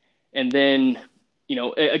truthful. And then,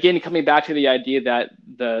 again, coming back to the idea that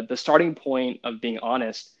the starting point of being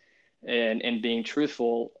honest and being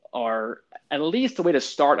truthful are at least a way to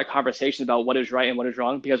start a conversation about what is right and what is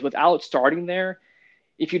wrong. Because without starting there,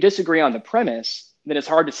 if you disagree on the premise, then it's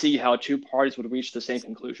hard to see how two parties would reach the same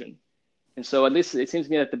conclusion. And so at least it seems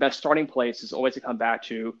to me that the best starting place is always to come back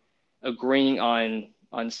to agreeing on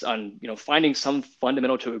finding some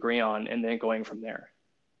fundamental to agree on and then going from there.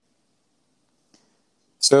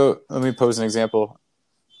 So let me pose an example.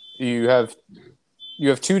 You have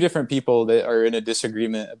two different people that are in a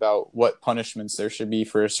disagreement about what punishments there should be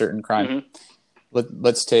for a certain crime. Mm-hmm.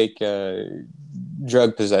 Let's take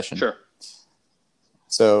drug possession. Sure.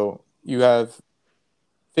 So you have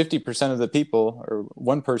 50% of the people, or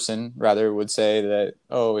one person rather, would say that,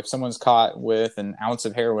 if someone's caught with an ounce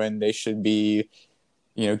of heroin, they should be,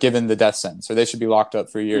 given the death sentence, or they should be locked up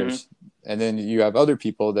for years. Mm-hmm. And then you have other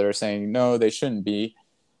people that are saying, no, they shouldn't be.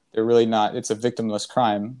 They're really not. It's a victimless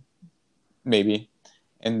crime, maybe,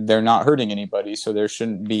 and they're not hurting anybody, so there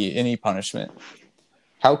shouldn't be any punishment.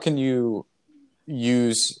 How can you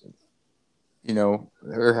use,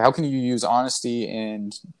 or how can you use honesty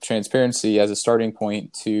and transparency as a starting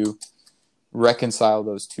point to reconcile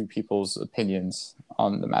those two people's opinions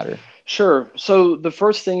on the matter? Sure. So the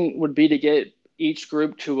first thing would be to get each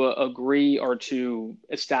group to agree or to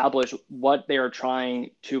establish what they are trying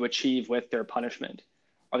to achieve with their punishment.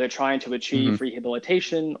 Are they trying to achieve mm-hmm.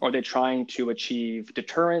 rehabilitation? Are they trying to achieve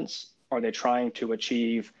deterrence? Are they trying to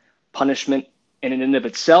achieve punishment in and of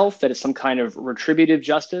itself that is some kind of retributive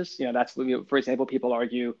justice? That's, for example, people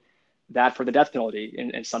argue that for the death penalty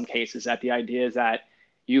in some cases, that the idea is that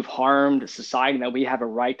you've harmed society and that we have a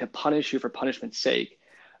right to punish you for punishment's sake.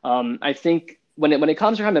 I think when it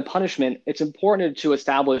comes to crime and punishment, it's important to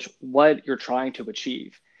establish what you're trying to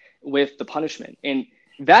achieve with the punishment. And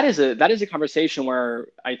that is a conversation where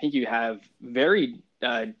I think you have very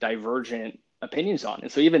divergent opinions on.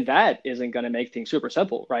 And so even that isn't going to make things super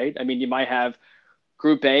simple, right? I mean, you might have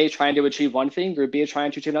group A trying to achieve one thing, group B is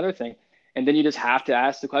trying to achieve another thing. And then you just have to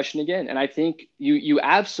ask the question again. And I think you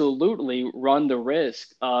absolutely run the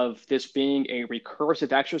risk of this being a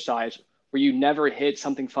recursive exercise where you never hit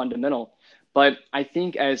something fundamental. But I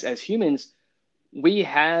think as humans, we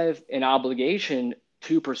have an obligation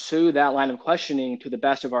to pursue that line of questioning to the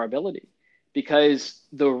best of our ability, because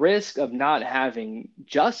the risk of not having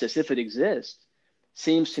justice, if it exists,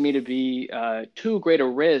 seems to me to be too great a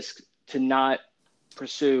risk to not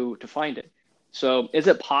pursue to find it. So is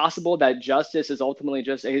it possible that justice is ultimately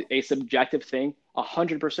just a subjective thing?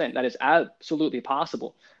 100%. That is absolutely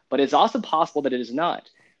possible. But it's also possible that it is not.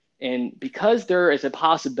 And because there is a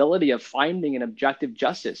possibility of finding an objective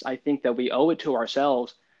justice, I think that we owe it to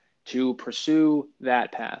ourselves to pursue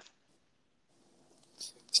that path.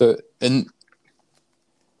 So, and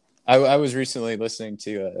I was recently listening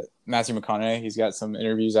to Matthew McConaughey. He's got some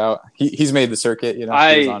interviews out. He's made the circuit.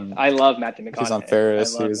 I love Matthew McConaughey. He's on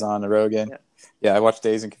Ferris. He was on Rogan. Yeah, I watched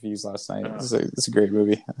Dazed and Confused last night. It's a great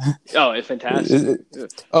movie. Oh, it's fantastic.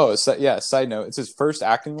 Side note, it's his first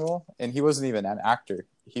acting role, and he wasn't even an actor.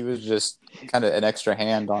 He was just kind of an extra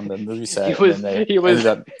hand on the movie set. He was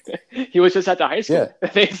just at the high school. Yeah.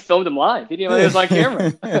 They filmed him live. He didn't even have on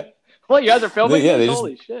camera. Well, you guys are filming? Yeah,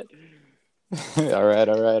 holy shit. All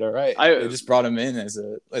right. They just brought him in as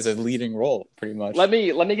a leading role, pretty much. Let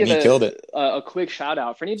me give he killed it. A quick shout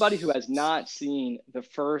out for anybody who has not seen the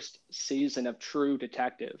first season of True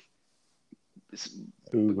Detective.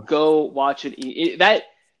 Ooh. Go watch it.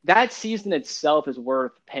 That season itself is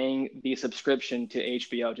worth paying the subscription to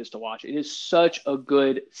HBO just to watch. It is such a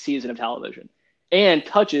good season of television and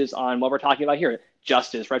touches on what we're talking about here: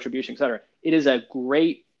 justice, retribution, etc. It is a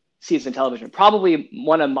great season of television. Probably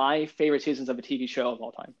one of my favorite seasons of a TV show of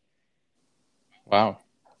all time. Wow.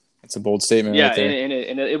 That's a bold statement. Yeah, right there.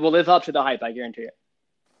 And it will live up to the hype, I guarantee it.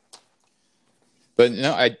 But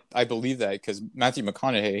no, I believe that, because Matthew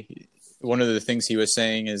McConaughey, one of the things he was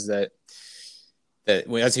saying is that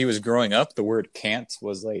as he was growing up, the word can't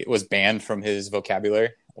was banned from his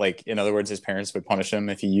vocabulary. Like, in other words, his parents would punish him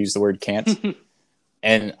if he used the word can't.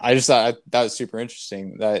 And I just thought that was super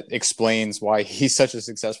interesting. That explains why he's such a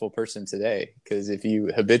successful person today. Because if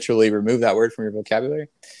you habitually remove that word from your vocabulary,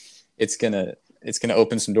 it's gonna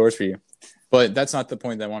open some doors for you. But that's not the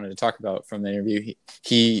point that I wanted to talk about from the interview.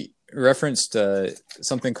 He referenced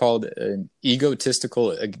something called an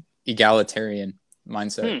egotistical egalitarian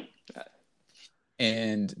mindset.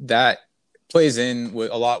 And that plays in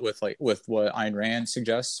a lot with what Ayn Rand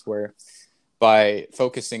suggests, where by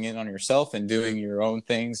focusing in on yourself and doing your own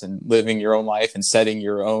things and living your own life and setting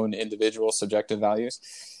your own individual subjective values.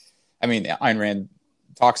 I mean, Ayn Rand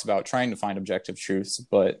talks about trying to find objective truths,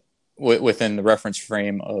 but within the reference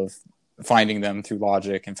frame of finding them through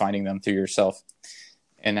logic and finding them through yourself.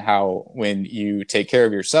 and how when you take care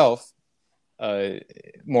of yourself,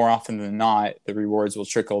 more often than not, the rewards will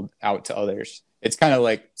trickle out to others. It's kind of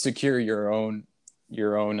like secure your own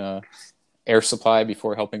air supply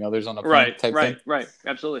before helping others on a plane type thing. Right.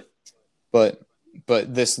 Absolutely. But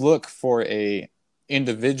this look for a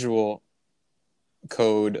individual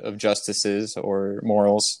code of justices or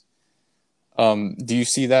morals, do you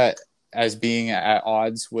see that as being at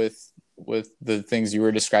odds with the things you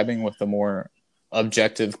were describing, with the more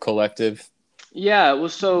objective collective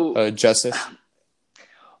justice?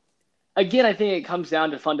 Again, I think it comes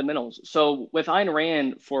down to fundamentals. So with Ayn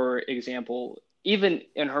Rand, for example, even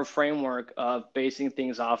in her framework of basing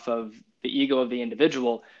things off of the ego of the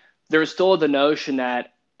individual, there's still the notion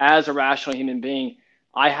that as a rational human being,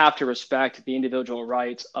 I have to respect the individual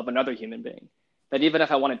rights of another human being. That even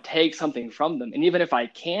if I want to take something from them, and even if I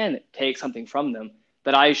can take something from them,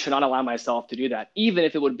 that I should not allow myself to do that, even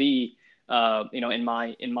if it would be, in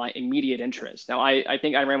my immediate interest. Now, I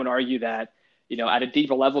think Ayn Rand would argue that, at a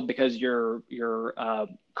deeper level, because you're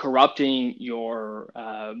corrupting your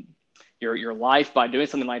life by doing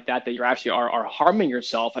something like that, that you're actually are harming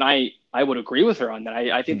yourself. And I would agree with her on that.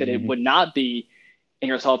 I think that it would not be in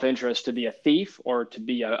your self-interest to be a thief or to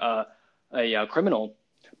be a criminal.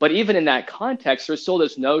 But even in that context, there's still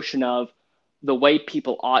this notion of the way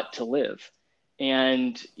people ought to live.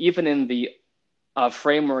 And even in the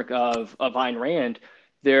framework of Ayn Rand,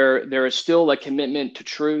 there is still a commitment to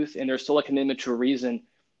truth, and there's still a commitment to reason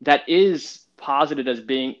that is posited as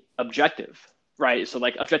being objective, right? So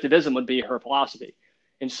like objectivism would be her philosophy.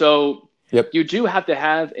 And so you do have to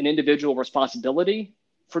have an individual responsibility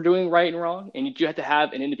for doing right and wrong, and you do have to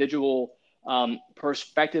have an individual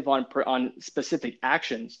perspective on specific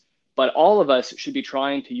actions. But all of us should be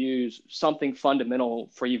trying to use something fundamental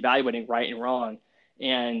for evaluating right and wrong.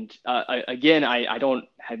 And again, I don't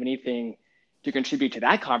have anything to contribute to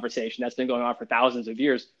that conversation that's been going on for thousands of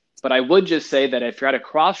years. But I would just say that if you're at a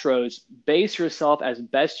crossroads, base yourself as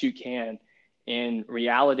best you can in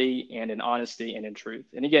reality and in honesty and in truth.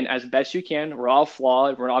 And again, as best you can. We're all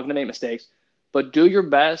flawed. We're all going to make mistakes. But do your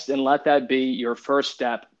best and let that be your first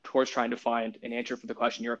step towards trying to find an answer for the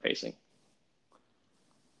question you're facing.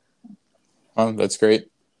 Oh, that's great.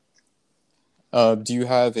 Do you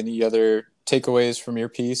have any other takeaways from your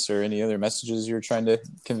piece or any other messages you're trying to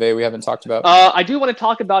convey we haven't talked about? I do want to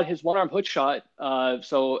talk about his one-arm hook shot.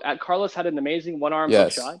 Carlos had an amazing one-arm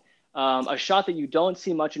hook shot. A shot that you don't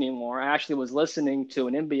see much anymore. I actually was listening to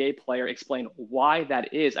an NBA player explain why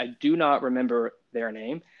that is. I do not remember their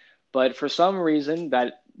name, but for some reason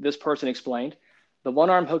that this person explained, the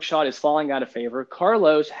one-arm hook shot is falling out of favor.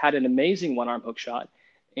 Carlos had an amazing one-arm hook shot.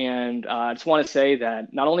 And I just want to say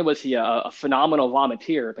that not only was he a phenomenal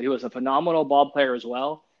volunteer, but he was a phenomenal ball player as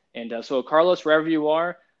well. And so, Carlos, wherever you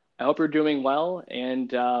are, I hope you're doing well,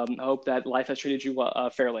 and I hope that life has treated you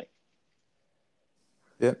fairly.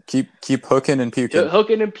 Yeah, keep hooking and puking.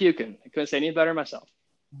 Hooking and puking. I couldn't say any better myself.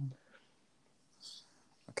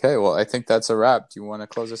 Okay, well, I think that's a wrap. Do you want to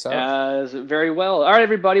close us out? Very well. All right,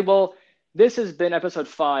 everybody. Well, this has been episode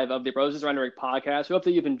 5 of the Roses Around Eric podcast. We hope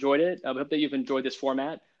that you've enjoyed it. We hope that you've enjoyed this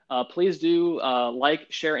format. Please do like,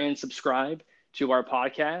 share, and subscribe to our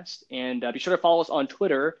podcast. And be sure to follow us on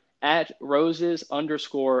Twitter at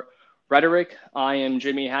Roses_Rhetoric. I am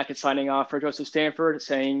Jimmy Hackett signing off for Joseph Stanford,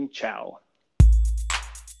 saying ciao.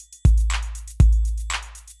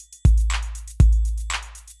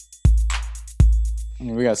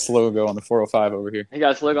 We got slow go on the 405 over here. He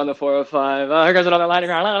got slow on the 405. Here goes another line.